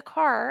described the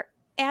car,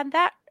 and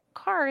that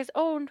car was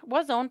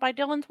owned by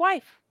Dylan's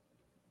wife.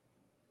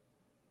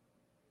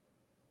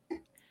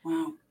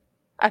 Wow.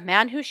 A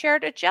man who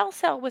shared a jail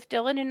cell with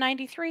Dylan in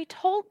 93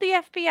 told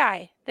the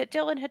FBI that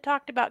Dylan had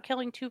talked about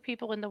killing 2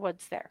 people in the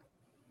woods there.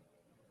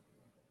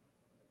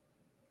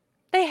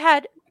 They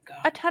had God.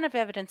 a ton of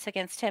evidence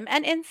against him,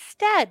 and he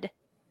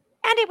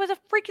was a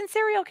freaking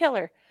serial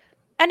killer.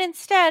 And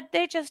instead,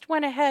 they just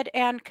went ahead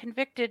and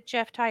convicted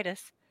Jeff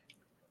Titus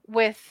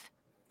with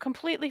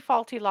completely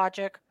faulty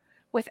logic,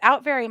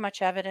 without very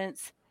much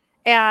evidence,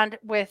 and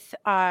with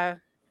a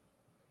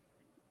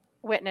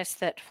witness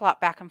that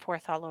flopped back and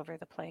forth all over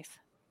the place.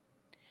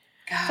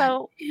 God.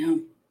 So, Yeah.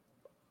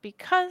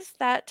 because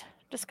that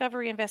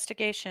Discovery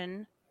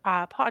Investigation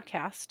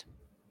podcast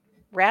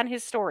ran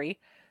his story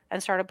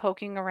and started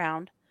poking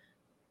around,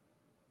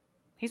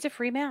 he's a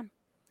free man.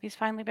 He's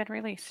finally been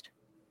released.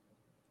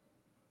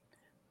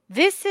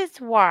 This is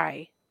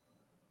why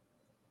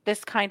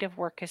this kind of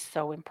work is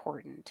so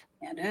important.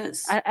 It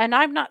is. And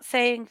I'm not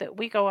saying that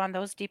we go on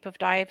those deep of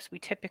dives. We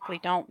typically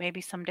don't.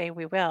 Maybe someday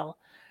we will.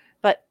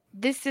 But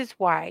this is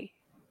why.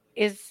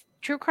 Is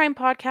true crime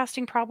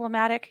podcasting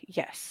problematic?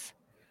 Yes.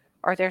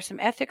 Are there some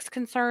ethics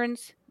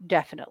concerns?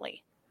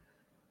 Definitely.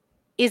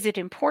 Is it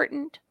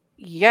important?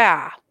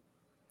 Yeah.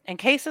 And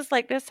cases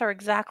like this are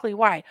exactly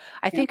why.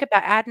 I think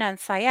about Adnan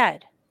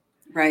Syed.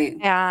 Right.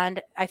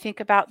 And I think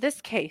about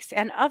this case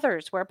and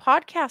others where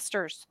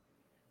podcasters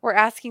were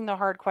asking the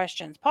hard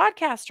questions.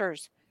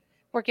 Podcasters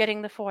were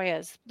getting the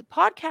FOIAs. The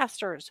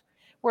podcasters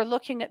were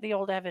looking at the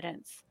old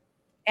evidence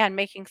and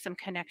making some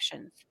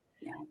connections.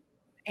 Yeah.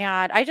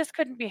 And I just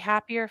couldn't be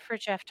happier for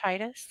Jeff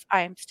Titus.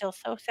 I am still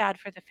so sad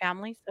for the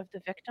families of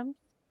the victims.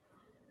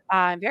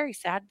 I'm very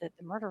sad that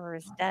the murderer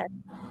is dead.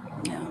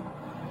 Yeah.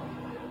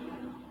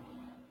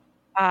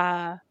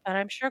 But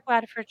I'm sure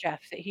glad for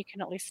Jeff that he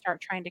can at least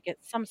start trying to get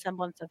some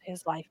semblance of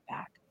his life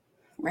back.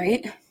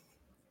 Right.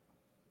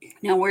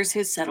 Now, where's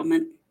his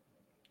settlement?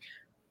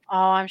 Oh,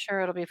 I'm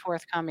sure it'll be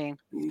forthcoming.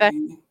 Especially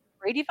Mm-hmm.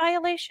 Brady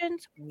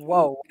violations. Oh,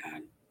 Whoa.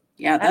 God.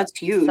 Yeah, that's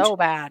huge. So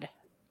bad.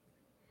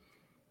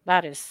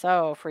 That is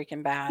so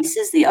freaking bad. This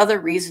is the other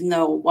reason,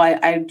 though, why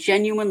I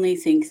genuinely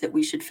think that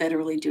we should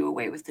federally do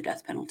away with the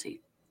death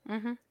penalty.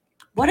 Mm-hmm.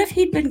 What if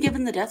he'd been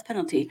given the death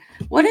penalty?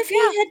 What if he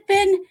had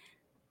been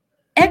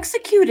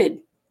executed?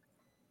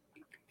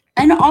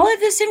 And all of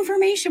this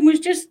information was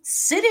just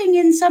sitting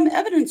in some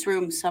evidence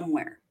room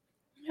somewhere.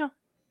 Yeah.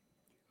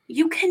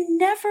 You can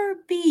never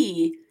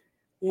be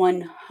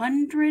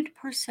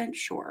 100%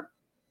 sure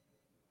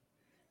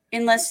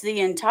unless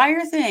the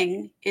entire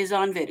thing is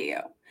on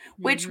video,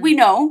 which we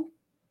know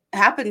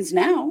happens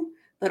now,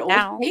 but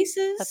old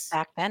cases. But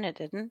back then it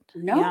didn't.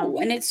 No,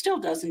 and it still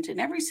doesn't in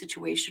every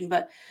situation.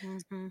 But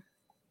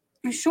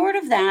Mm-hmm. short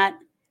of that,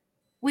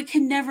 we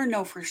can never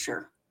know for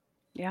sure.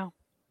 Yeah.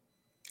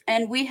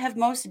 And we have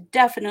most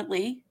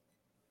definitely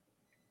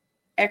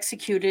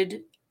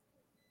executed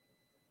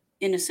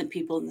innocent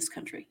people in this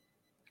country.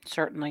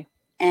 Certainly.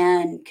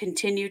 And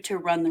continue to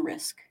run the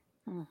risk.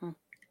 Mm-hmm.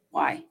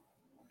 Why?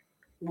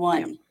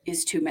 One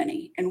is too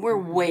many. And we're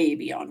way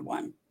beyond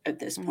one at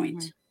this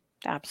point.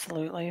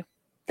 Absolutely.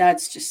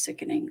 That's just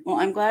sickening. Well,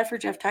 I'm glad for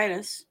Jeff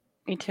Titus.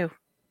 Me too.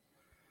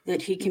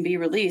 That he can be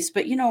released.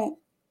 But, you know,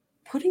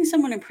 putting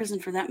someone in prison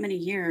for that many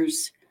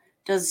years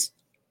does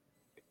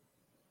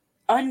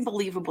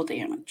unbelievable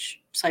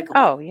damage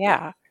psychologically. Oh,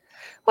 yeah.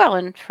 Well,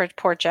 and for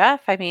poor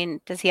Jeff, I mean,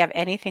 does he have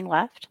anything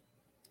left?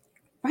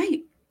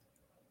 Right.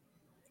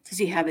 Does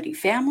he have any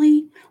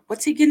family?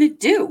 What's he going to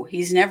do?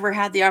 He's never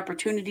had the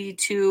opportunity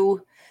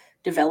to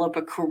develop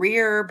a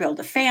career, build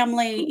a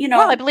family, you know.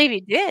 Well, I believe he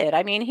did.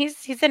 I mean,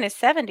 he's in his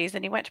 70s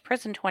and he went to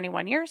prison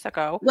 21 years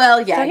ago. Well,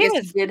 yeah, so I he guess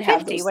was he did have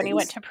 50 those when he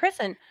went things. to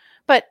prison.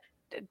 But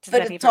does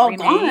that it's even all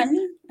remain?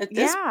 gone at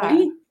this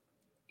point.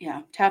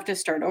 Yeah, to have to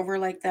start over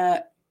like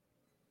that.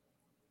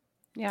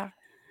 Yeah.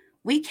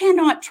 We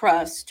cannot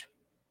trust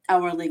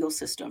our legal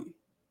system.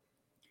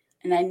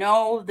 And I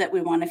know that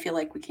we want to feel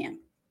like we can.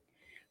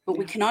 But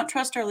we cannot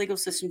trust our legal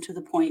system to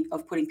the point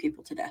of putting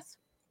people to death.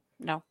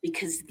 No.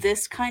 Because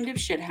this kind of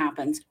shit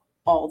happens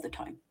all the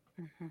time.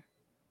 Mm-hmm.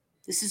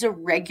 This is a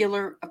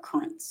regular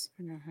occurrence.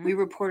 Mm-hmm. We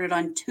reported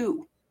on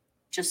 2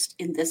 just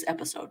in this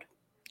episode.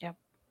 Yep.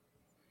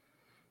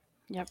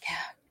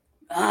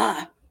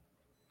 Yeah.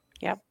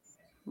 Yep.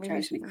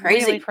 Drives me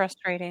crazy. Really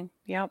frustrating.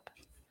 Yep.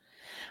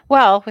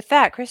 Well, with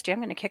that, Christy, I'm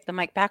going to kick the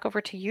mic back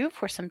over to you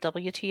for some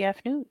WTF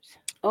news.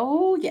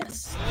 Oh,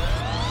 yes.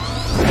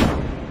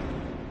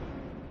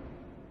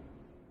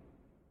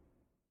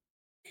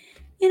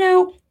 You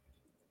know,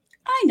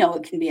 I know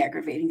it can be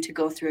aggravating to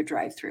go through a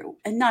drive-thru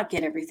and not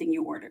get everything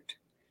you ordered.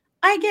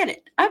 I get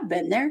it. I've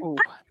been there. Ooh.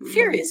 I'm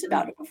furious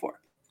about it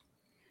before.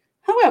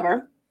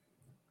 However,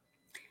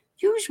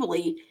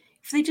 usually,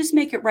 if they just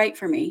make it right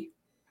for me,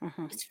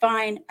 it's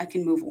fine. I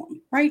can move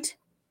on, right?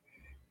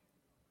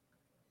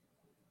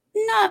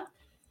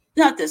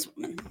 Not this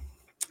woman.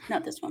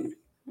 Not this woman.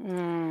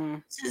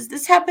 Mm.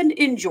 This happened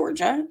in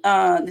Georgia.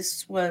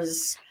 This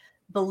was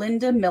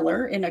Belinda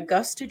Miller in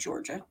Augusta,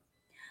 Georgia.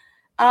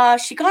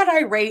 She got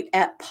irate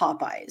at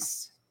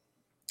Popeyes.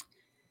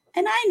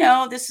 And I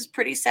know this is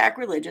pretty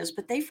sacrilegious,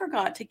 but they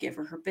forgot to give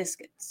her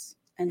biscuits.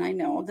 And I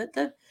know that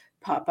the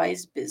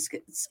Popeyes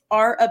biscuits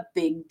are a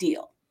big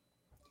deal.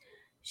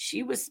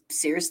 She was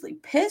seriously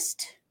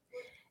pissed,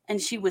 and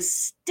she was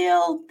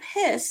still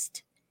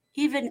pissed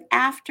even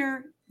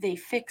after they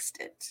fixed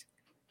it,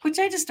 which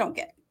I just don't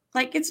get.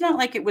 Like, it's not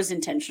like it was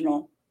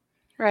intentional.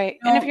 Right.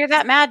 No. And if you're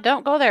that mad,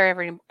 don't go there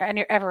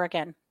ever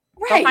again.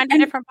 Go Right. find a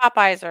different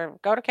Popeyes or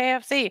go to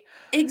KFC.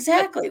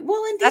 Exactly.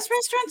 Well, and these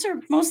restaurants are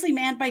mostly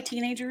manned by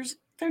teenagers.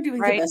 They're doing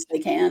the best they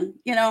can,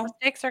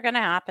 Mistakes are going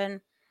to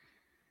happen.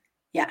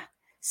 Yeah.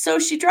 So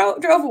she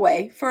drove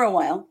away for a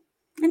while,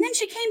 and then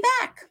she came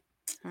back.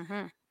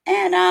 Mm-hmm.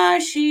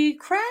 And she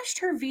crashed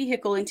her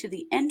vehicle into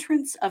the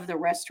entrance of the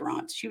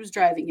restaurant. She was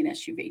driving an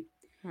SUV.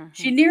 Mm-hmm.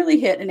 She nearly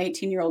hit an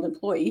 18-year-old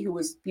employee who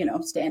was,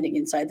 standing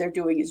inside there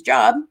doing his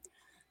job.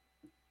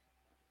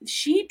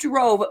 She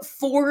drove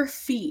 4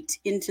 feet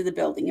into the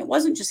building. It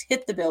wasn't just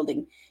hit the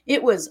building.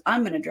 It was,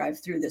 I'm going to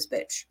drive through this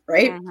bitch,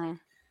 right? Mm-hmm.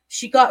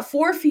 She got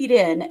 4 feet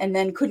in and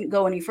then couldn't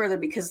go any further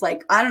because,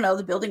 I don't know,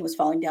 the building was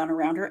falling down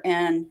around her,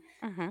 and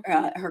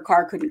her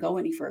car couldn't go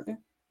any further.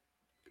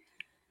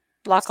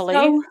 Luckily.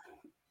 So,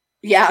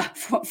 yeah,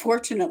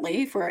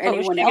 fortunately for anyone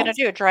else. What was she going to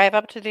do? Drive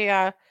up to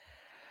the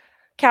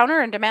counter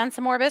and demand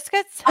some more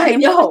biscuits? I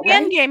know, what was the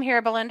right? end game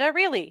here, Belinda?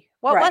 Really?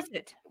 What was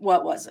it?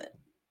 What was it?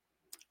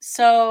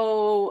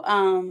 So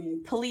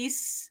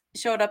police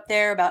showed up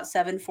there about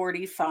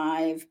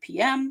 7:45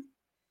 p.m.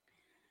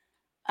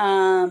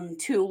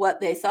 To what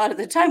they thought at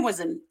the time was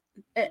an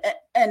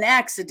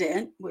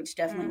accident, which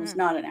definitely was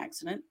not an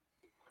accident.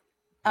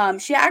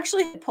 She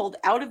actually had pulled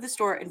out of the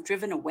store and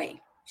driven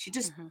away. She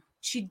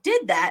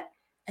did that,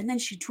 and then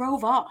she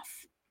drove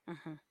off.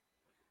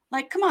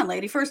 Like, come on,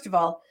 lady. First of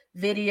all,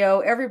 video,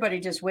 everybody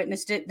just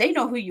witnessed it. They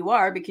know who you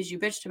are because you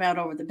bitched them out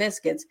over the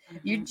biscuits.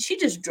 She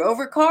just drove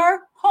her car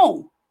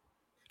home.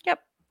 Yep.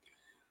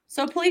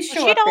 So police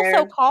show up there. She'd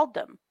also called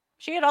them.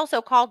 She had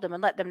also called them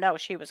and let them know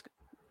she was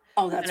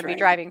going to be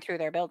driving through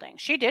their building.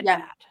 She did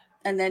that.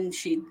 And then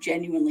she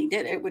genuinely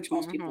did it, which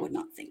most people would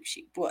not think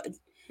she would.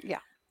 Yeah.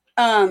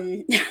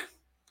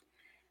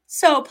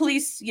 So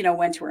police,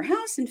 went to her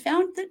house and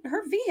found that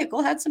her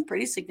vehicle had some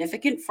pretty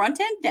significant front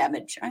end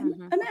damage, I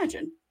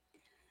imagine.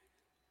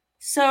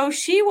 So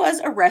she was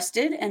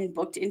arrested and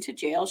booked into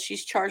jail.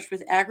 She's charged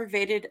with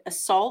aggravated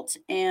assault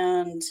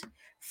and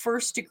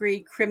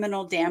first-degree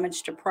criminal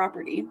damage to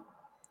property.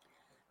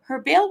 Her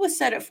bail was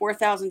set at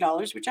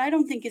 $4,000, which I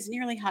don't think is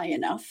nearly high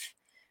enough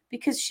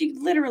because she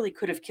literally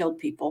could have killed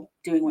people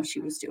doing what she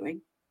was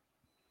doing.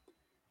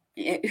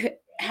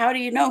 How do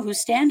you know who's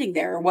standing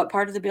there or what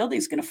part of the building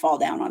is going to fall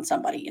down on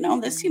somebody?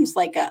 This seems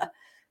like a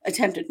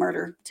attempted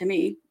murder to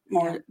me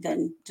more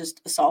than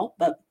just assault,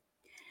 but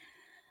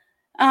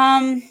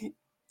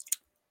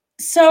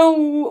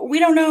so we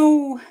don't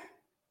know.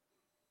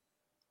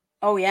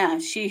 Oh yeah,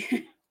 she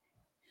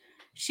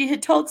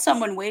had told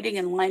someone waiting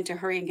in line to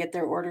hurry and get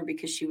their order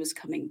because she was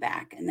coming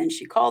back. And then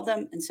she called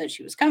them and said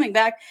she was coming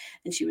back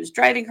and she was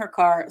driving her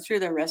car through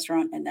their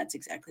restaurant, and that's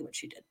exactly what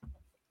she did.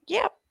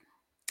 Yep.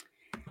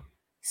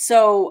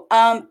 So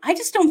I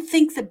just don't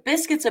think the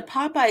biscuits at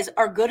Popeyes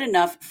are good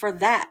enough for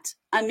that.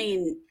 I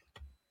mean,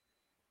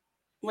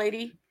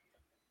 lady,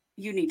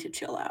 you need to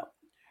chill out.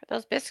 Are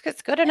those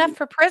biscuits good enough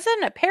for prison?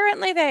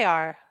 Apparently they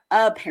are.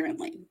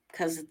 Apparently,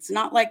 because it's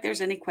not like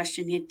there's any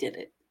question you did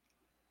it.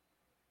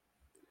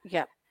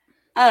 Yep.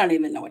 I don't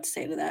even know what to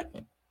say to that.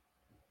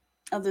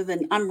 Other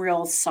than I'm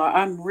real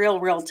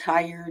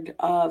tired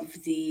of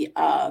the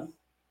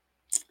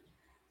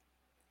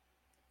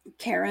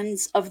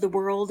Karens of the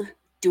world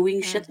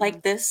doing shit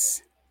like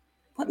this.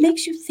 What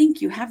makes you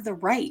think you have the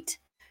right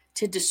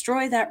to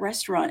destroy that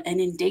restaurant and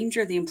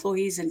endanger the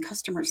employees and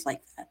customers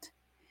like that?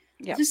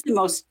 Yep. This is the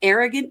most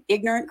arrogant,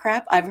 ignorant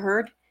crap I've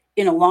heard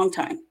in a long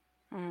time.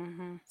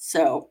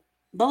 So,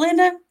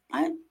 Belinda,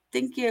 I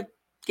think you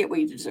get what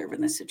you deserve in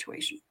this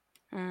situation.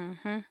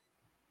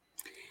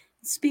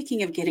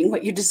 Speaking of getting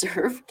what you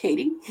deserve,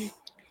 Katie, you've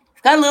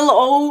got a little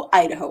old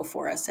Idaho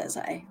for us, as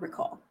I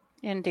recall.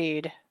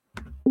 Indeed.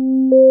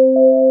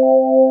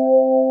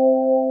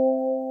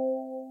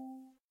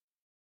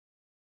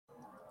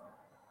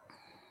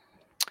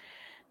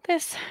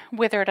 This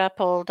withered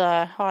up old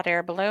hot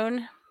air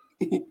balloon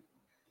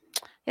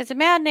is a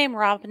man named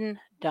Robin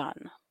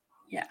Dunn.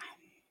 Yeah.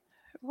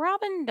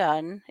 Robin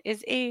Dunn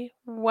is a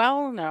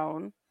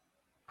well-known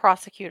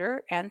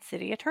prosecutor and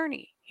city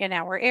attorney in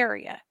our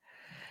area.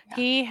 Yeah.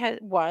 He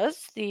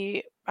was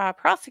the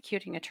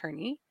prosecuting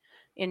attorney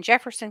in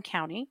Jefferson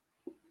County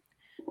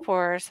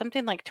for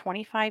something like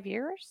 25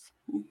 years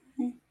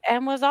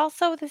and was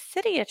also the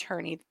city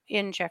attorney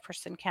in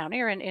Jefferson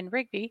County or in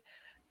Rigby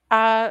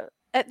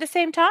at the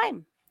same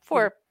time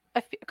for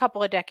a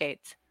couple of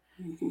decades.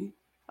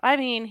 I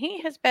mean,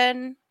 he has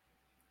been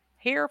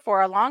here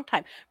for a long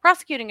time.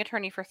 Prosecuting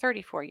attorney for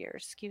 34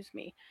 years, excuse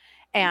me.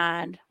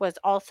 and was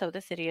also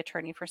the city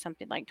attorney for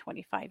something like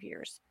 25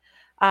 years.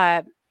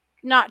 Uh,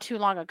 not too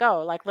long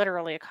ago, like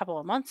literally a couple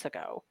of months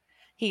ago,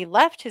 he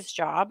left his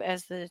job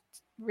as the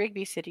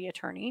Rigby city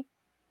attorney.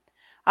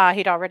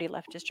 He'd already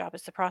left his job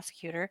as the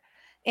prosecutor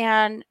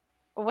and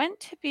went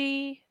to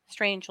be,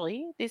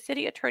 strangely, the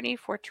city attorney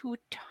for two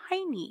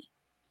tiny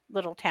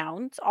little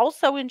towns,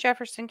 also in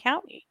Jefferson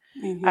County,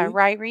 Mm-hmm.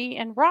 Ryrie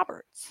and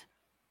Roberts.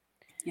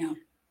 Yeah.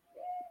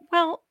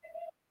 Well,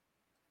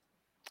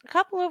 a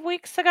couple of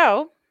weeks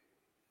ago,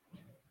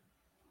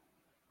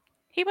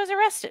 he was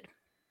arrested.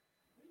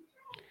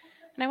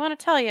 And I want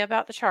to tell you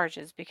about the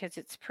charges because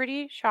it's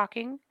pretty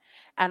shocking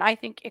and I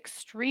think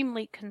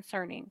extremely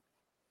concerning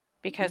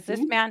because this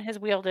Mm-hmm. man has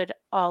wielded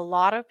a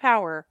lot of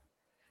power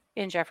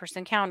in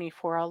Jefferson County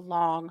for a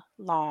long,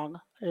 long,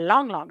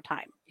 long, long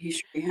time. He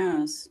sure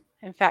has.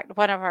 In fact,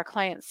 one of our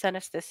clients sent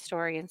us this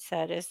story and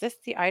said, "Is this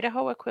the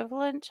Idaho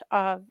equivalent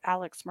of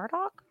Alex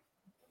Murdaugh?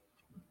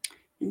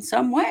 In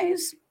some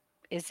ways.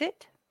 Is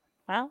it?"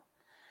 Well,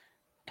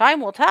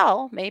 time will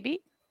tell,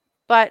 maybe.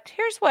 But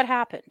here's what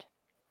happened.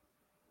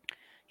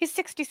 He's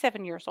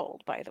 67 years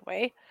old, by the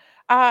way.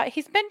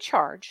 He's been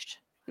charged,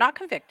 not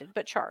convicted,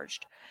 but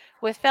charged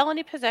with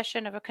felony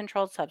possession of a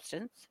controlled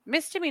substance,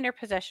 misdemeanor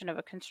possession of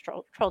a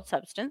controlled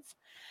substance,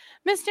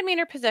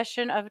 misdemeanor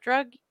possession of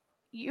drug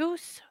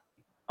use.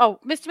 Oh,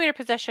 misdemeanor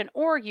possession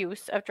or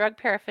use of drug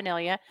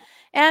paraphernalia,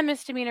 and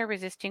misdemeanor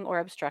resisting or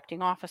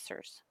obstructing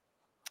officers.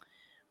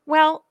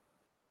 Well,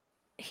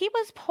 he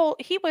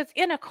was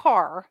in a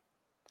car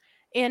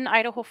in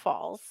Idaho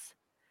Falls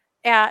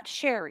at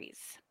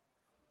Sherry's.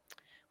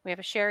 We have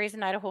a Sherry's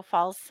in Idaho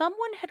Falls.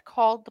 Someone had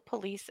called the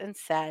police and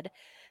said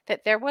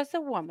that there was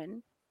a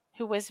woman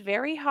who was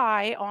very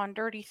high on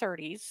dirty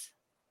 30s,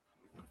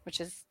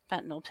 which is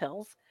fentanyl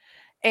pills,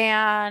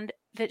 and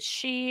that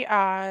she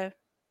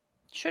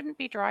shouldn't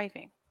be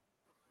driving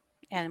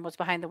and was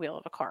behind the wheel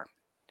of a car.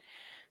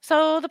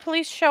 So the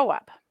police show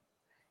up.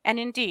 And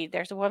indeed,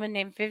 there's a woman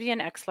named Vivian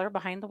Exler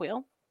behind the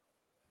wheel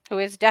who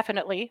is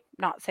definitely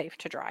not safe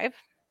to drive.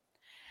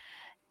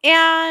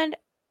 And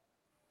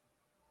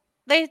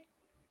they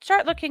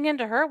start looking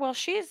into her. Well,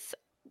 she's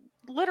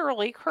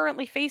literally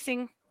currently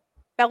facing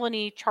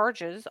felony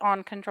charges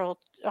on controlled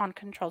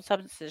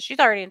substances. She's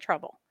already in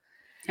trouble.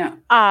 Yeah.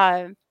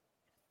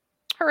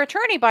 Her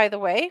attorney, by the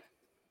way,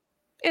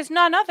 is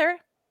none other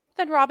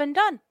than Robin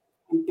Dunn.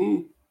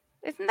 Mm-hmm.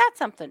 Isn't that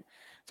something?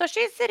 So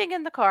she's sitting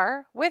in the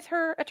car with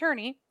her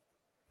attorney,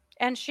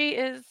 and she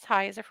is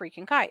high as a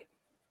freaking kite.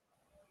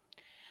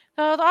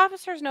 So the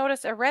officers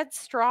notice a red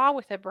straw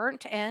with a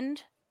burnt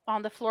end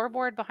on the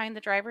floorboard behind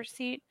the driver's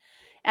seat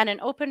and an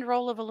opened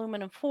roll of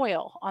aluminum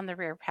foil on the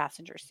rear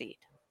passenger seat.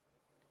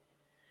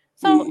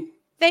 So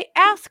they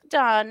asked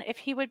Dunn if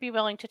he would be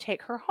willing to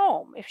take her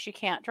home if she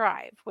can't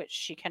drive, which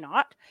she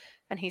cannot,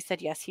 and he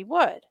said yes, he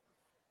would.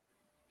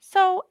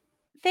 So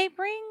they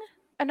bring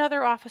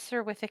another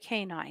officer with a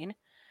canine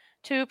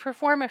to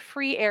perform a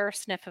free air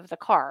sniff of the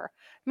car,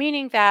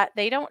 meaning that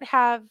they don't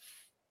have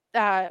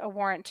a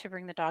warrant to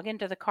bring the dog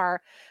into the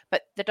car,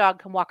 but the dog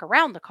can walk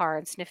around the car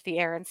and sniff the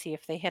air and see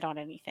if they hit on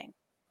anything.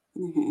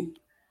 Mm-hmm.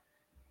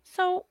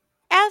 So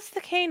as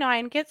the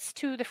canine gets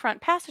to the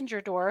front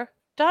passenger door,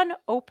 Dunn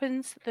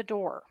opens the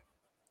door.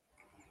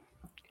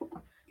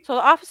 So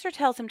the officer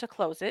tells him to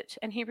close it,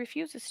 and he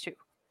refuses to.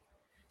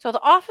 So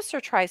the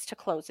officer tries to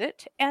close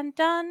it, and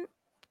Dunn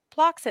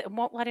blocks it and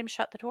won't let him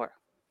shut the door.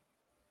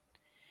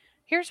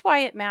 Here's why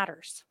it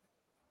matters.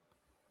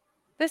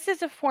 This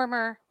is a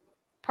former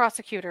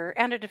prosecutor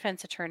and a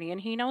defense attorney, and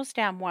he knows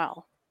damn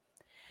well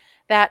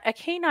that a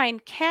canine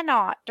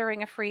cannot,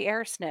 during a free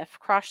air sniff,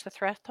 cross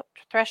the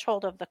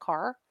threshold of the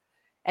car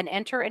and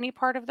enter any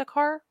part of the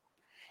car.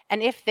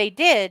 And if they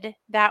did,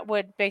 that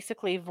would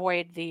basically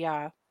void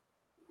the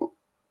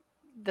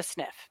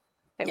sniff.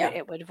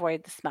 It would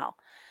void the smell.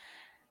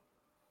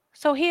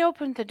 So he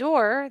opened the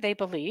door, they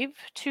believe,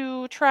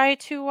 to try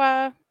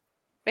to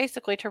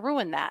basically to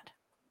ruin that.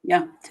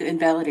 Yeah, to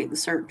invalidate the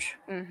search.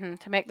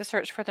 To make the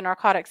search for the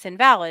narcotics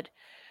invalid.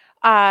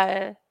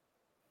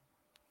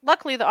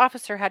 Luckily, the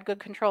officer had good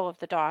control of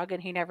the dog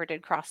and he never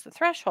did cross the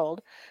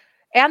threshold.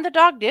 And the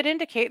dog did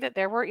indicate that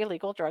there were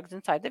illegal drugs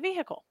inside the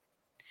vehicle.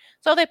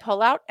 So they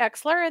pull out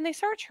Exler and they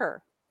search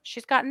her.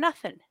 She's got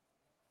nothing.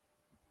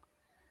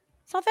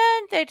 So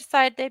then they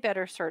decide they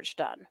better search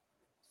Dunn.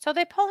 So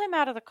they pull him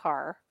out of the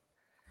car.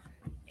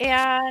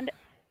 And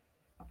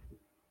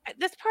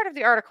this part of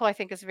the article I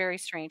think is very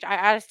strange.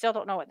 I still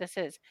don't know what this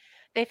is.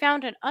 They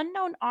found an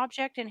unknown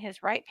object in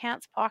his right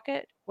pants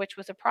pocket, which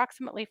was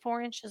approximately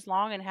 4 inches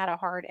long and had a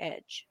hard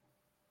edge.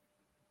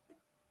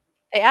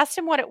 They asked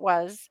him what it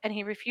was, and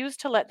he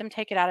refused to let them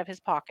take it out of his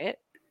pocket.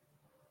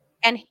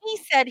 And he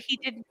said he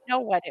didn't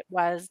know what it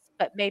was,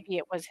 but maybe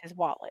it was his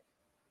wallet.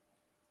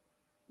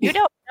 You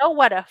don't know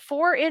what a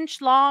 4-inch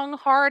long,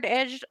 hard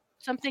edged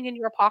something in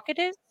your pocket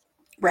is?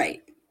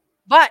 Right.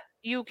 But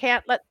you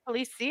can't let the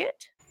police see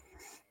it?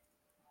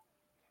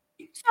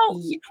 So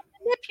Yeah.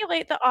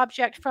 manipulate the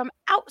object from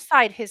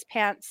outside his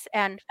pants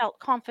and felt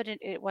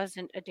confident it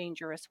wasn't a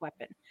dangerous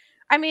weapon.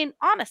 I mean,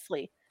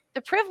 honestly,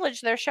 the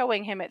privilege they're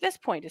showing him at this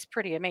point is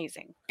pretty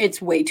amazing.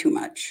 It's way too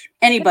much.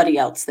 Anybody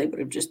else, they would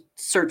have just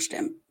searched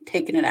him,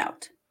 taken it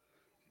out.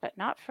 But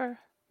not for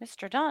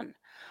Mr. Dunn.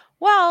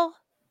 Well,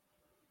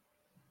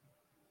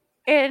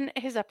 in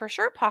his upper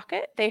shirt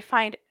pocket, they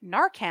find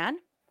Narcan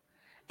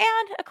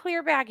and a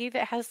clear baggie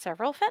that has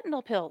several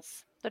fentanyl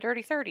pills, the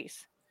dirty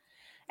 30s,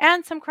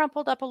 and some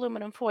crumpled up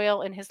aluminum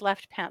foil in his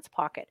left pants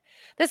pocket.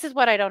 This is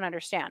what I don't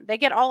understand. They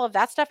get all of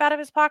that stuff out of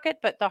his pocket,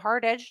 but the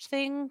hard edged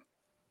thing,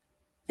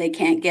 They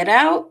can't get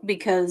out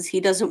because he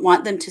doesn't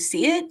want them to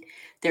see it.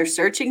 They're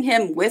searching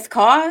him with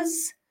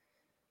cause.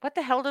 what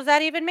the hell does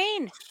that even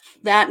mean?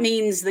 That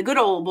means the good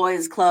old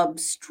boys club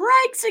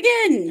strikes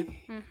again.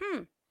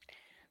 Mm-hmm.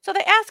 So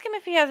they ask him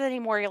if he has any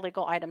more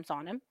illegal items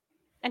on him,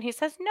 and he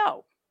says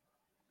no.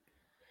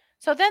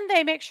 So then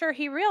they make sure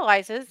he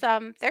realizes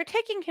they're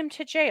taking him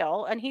to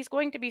jail and he's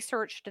going to be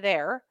searched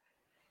there.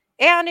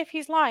 And if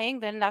he's lying,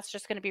 then that's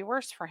just going to be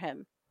worse for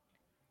him.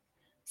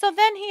 So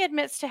then he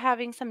admits to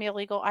having some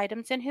illegal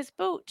items in his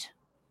boot.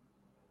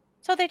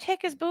 So they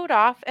take his boot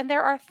off, and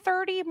there are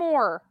 30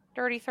 more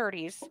dirty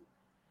 30s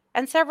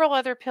and several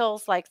other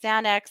pills like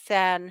Xanax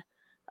and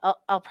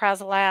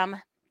alprazolam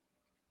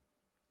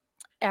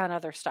and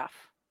other stuff.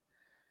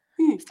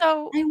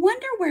 So I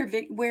wonder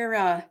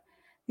where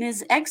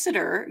Ms.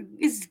 Exeter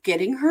is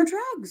getting her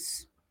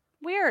drugs.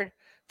 weird.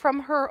 From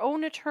her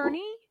own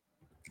attorney?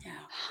 Yeah.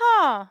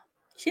 Huh.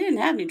 She didn't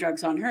have any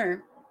drugs on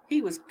her.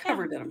 He was Yeah.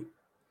 covered in them.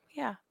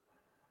 Yeah.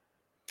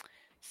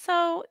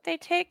 So they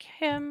take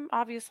him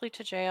obviously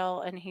to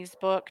jail, and he's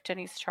booked and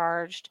he's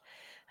charged,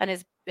 and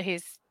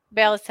his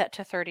bail is set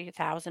to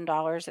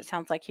 $30,000. It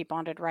sounds like he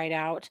bonded right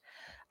out.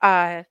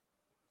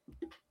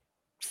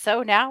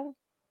 So now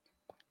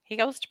he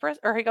goes to prison,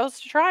 or he goes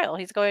to trial.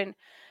 He's going.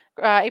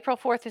 April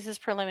 4th is his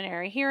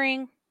preliminary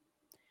hearing.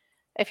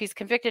 If he's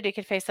convicted, he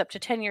could face up to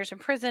 10 years in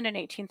prison and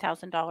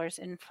 $18,000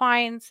 in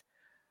fines.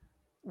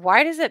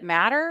 Why does it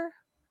matter?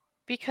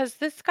 Because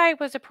this guy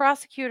was a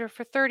prosecutor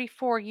for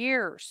 34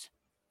 years.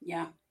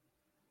 Yeah.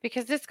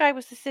 Because this guy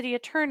was the city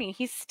attorney.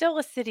 He's still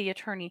a city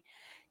attorney.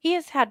 He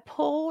has had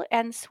pull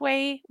and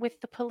sway with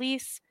the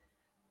police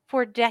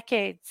for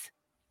decades.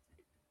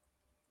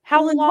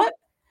 How Well, long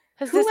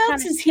has who this else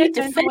kind of is he shit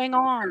been defending going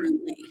on?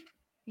 currently?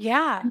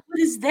 Yeah. And what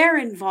is their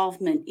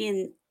involvement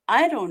in,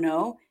 I don't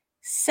know,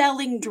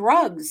 selling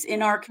drugs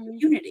in our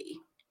community?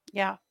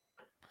 Yeah.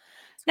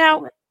 Now,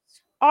 Gross.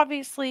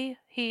 obviously,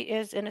 he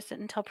is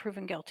innocent until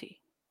proven guilty.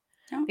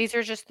 No? These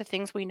are just the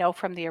things we know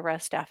from the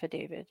arrest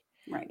affidavit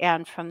Right.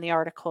 and from the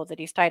article that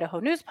East Idaho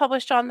News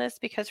published on this,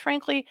 because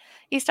frankly,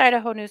 East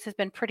Idaho News has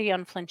been pretty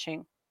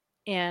unflinching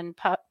in,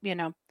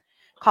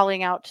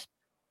 calling out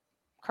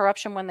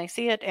corruption when they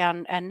see it,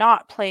 and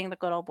not playing the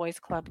good old boys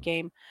club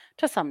game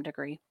to some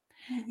degree.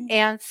 Mhm.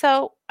 And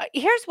so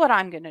here's what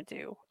I'm going to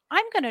do.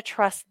 I'm going to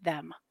trust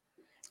them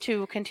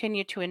to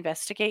continue to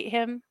investigate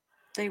him.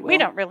 They will. We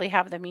don't really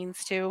have the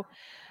means to,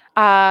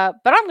 but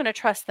I'm going to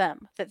trust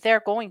them that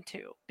they're going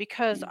to,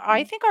 because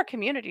I think our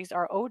communities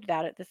are owed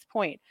that at this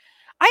point.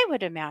 I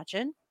would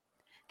imagine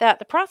that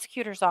the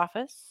prosecutor's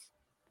office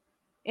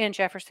in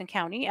Jefferson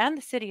County and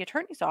the city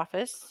attorney's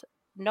office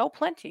know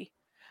plenty.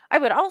 I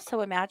would also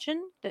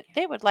imagine that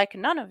they would like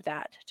none of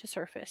that to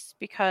surface,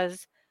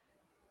 because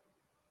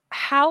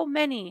how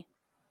many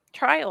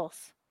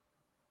trials,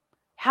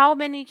 how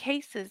many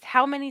cases,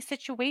 how many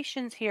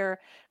situations here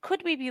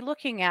could we be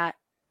looking at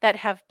that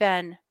have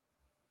been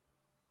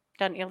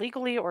done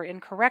illegally or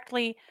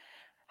incorrectly?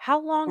 How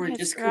long Or has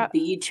just could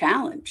be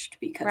challenged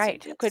because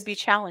right, of could be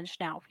this. challenged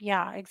now.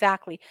 Yeah,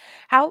 exactly.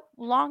 How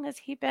long has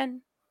he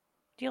been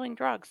dealing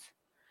drugs?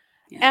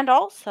 Yeah. And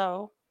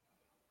also,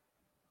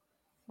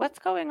 what's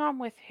going on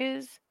with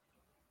his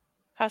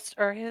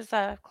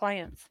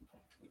clients?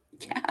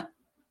 Yeah.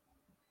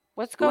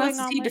 What's Who else going is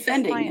on he with his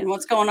defending and clients?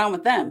 what's going on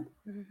with them?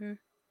 hmm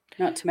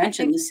Not to I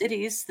mention think the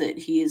cities that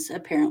he is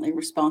apparently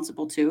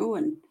responsible to.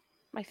 And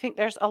I think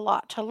there's a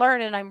lot to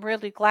learn, and I'm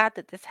really glad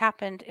that this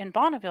happened in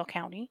Bonneville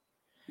County,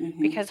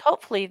 because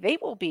hopefully they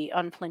will be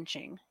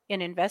unflinching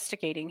in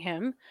investigating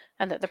him,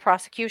 and that the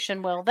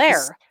prosecution will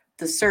there.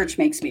 the search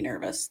makes me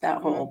nervous.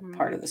 That whole Mhm.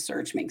 part of the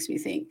search makes me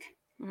think.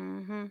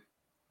 hmm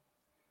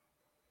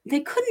They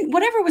couldn't,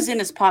 whatever was in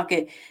his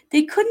pocket,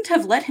 they couldn't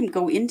have let him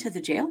go into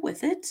the jail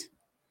with it.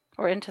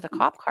 Or into the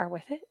cop car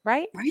with it,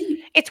 right? Right.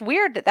 It's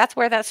weird that that's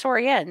where that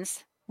story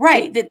ends.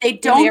 Right. That they In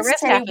the don't arrest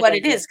say what it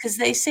affidavit. is, because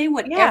they say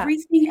what Yeah.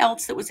 everything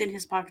else that was in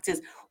his pocket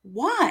says.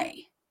 Why?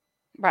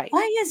 Right.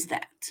 Why is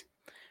that?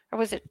 Or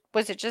was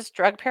it just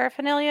drug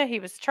paraphernalia? He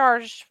was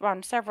charged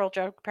on several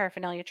drug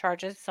paraphernalia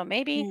charges, so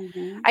maybe.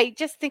 Mhm. I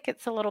just think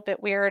it's a little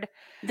bit weird.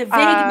 The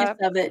vagueness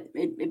of it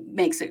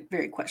makes it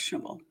very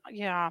questionable.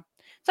 Yeah.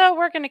 So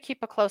we're going to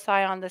keep a close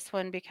eye on this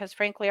one, because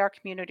frankly our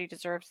community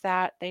deserves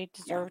that. They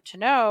deserve to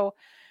know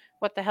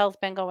what the hell's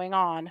been going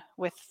on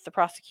with the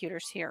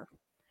prosecutors here.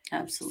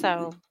 Absolutely.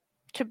 So,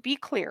 to be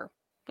clear,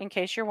 in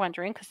case you're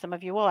wondering, because some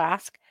of you will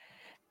ask,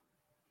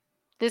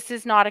 this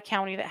is not a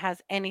county that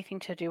has anything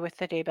to do with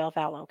the Daybell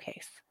Vallow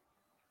case.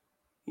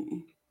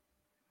 Mm-mm.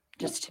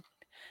 Just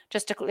to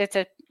it's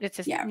a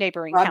Yeah,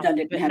 neighboring Rob Dunn county,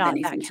 didn't but have not that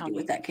anything to do county.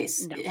 with that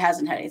case. No. It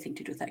hasn't had anything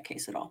to do with that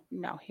case at all.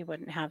 No, he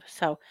wouldn't have.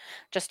 So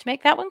just to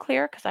make that one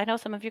clear, because I know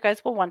some of you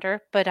guys will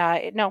wonder, but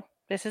no,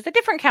 this is a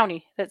different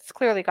county that's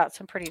clearly got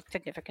some pretty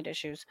significant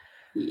issues.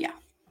 Yeah.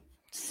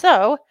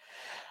 So,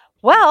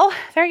 well,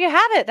 there you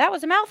have it. That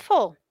was a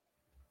mouthful.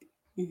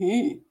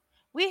 Mm-hmm.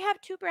 We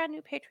have 2 brand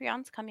new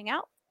Patreons coming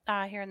out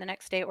here in the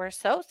next day or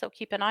so. So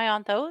keep an eye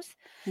on those.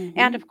 Mm-hmm.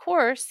 And of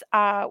course,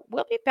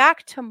 we'll be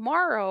back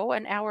tomorrow,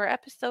 and our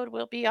episode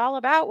will be all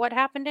about what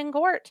happened in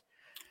court.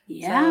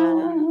 Yeah.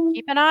 So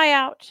keep an eye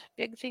out.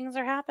 Big things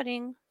are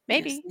happening.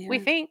 Maybe, Yes, we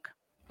think.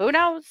 Who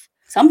knows?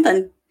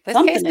 Something This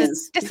something case has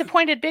is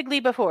disappointed bigly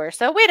before,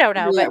 so we don't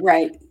know. yeah, But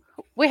right.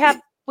 we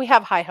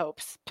have high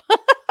hopes.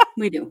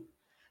 We do.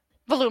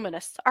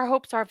 Voluminous. Our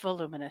hopes are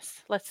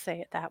voluminous. Let's say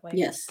it that way.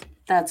 Yes,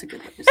 that's a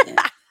good way to say it.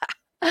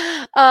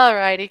 All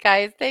righty,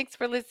 guys. Thanks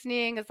for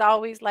listening. As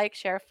always, like,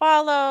 share,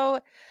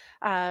 follow.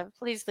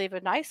 Please leave a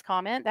nice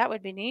comment. That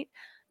would be neat.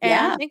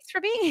 Yeah. And thanks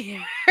for being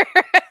here.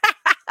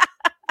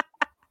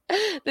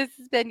 This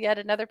has been yet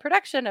another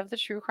production of the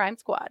True Crime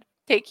Squad.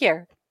 Take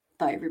care.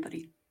 Bye,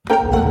 everybody.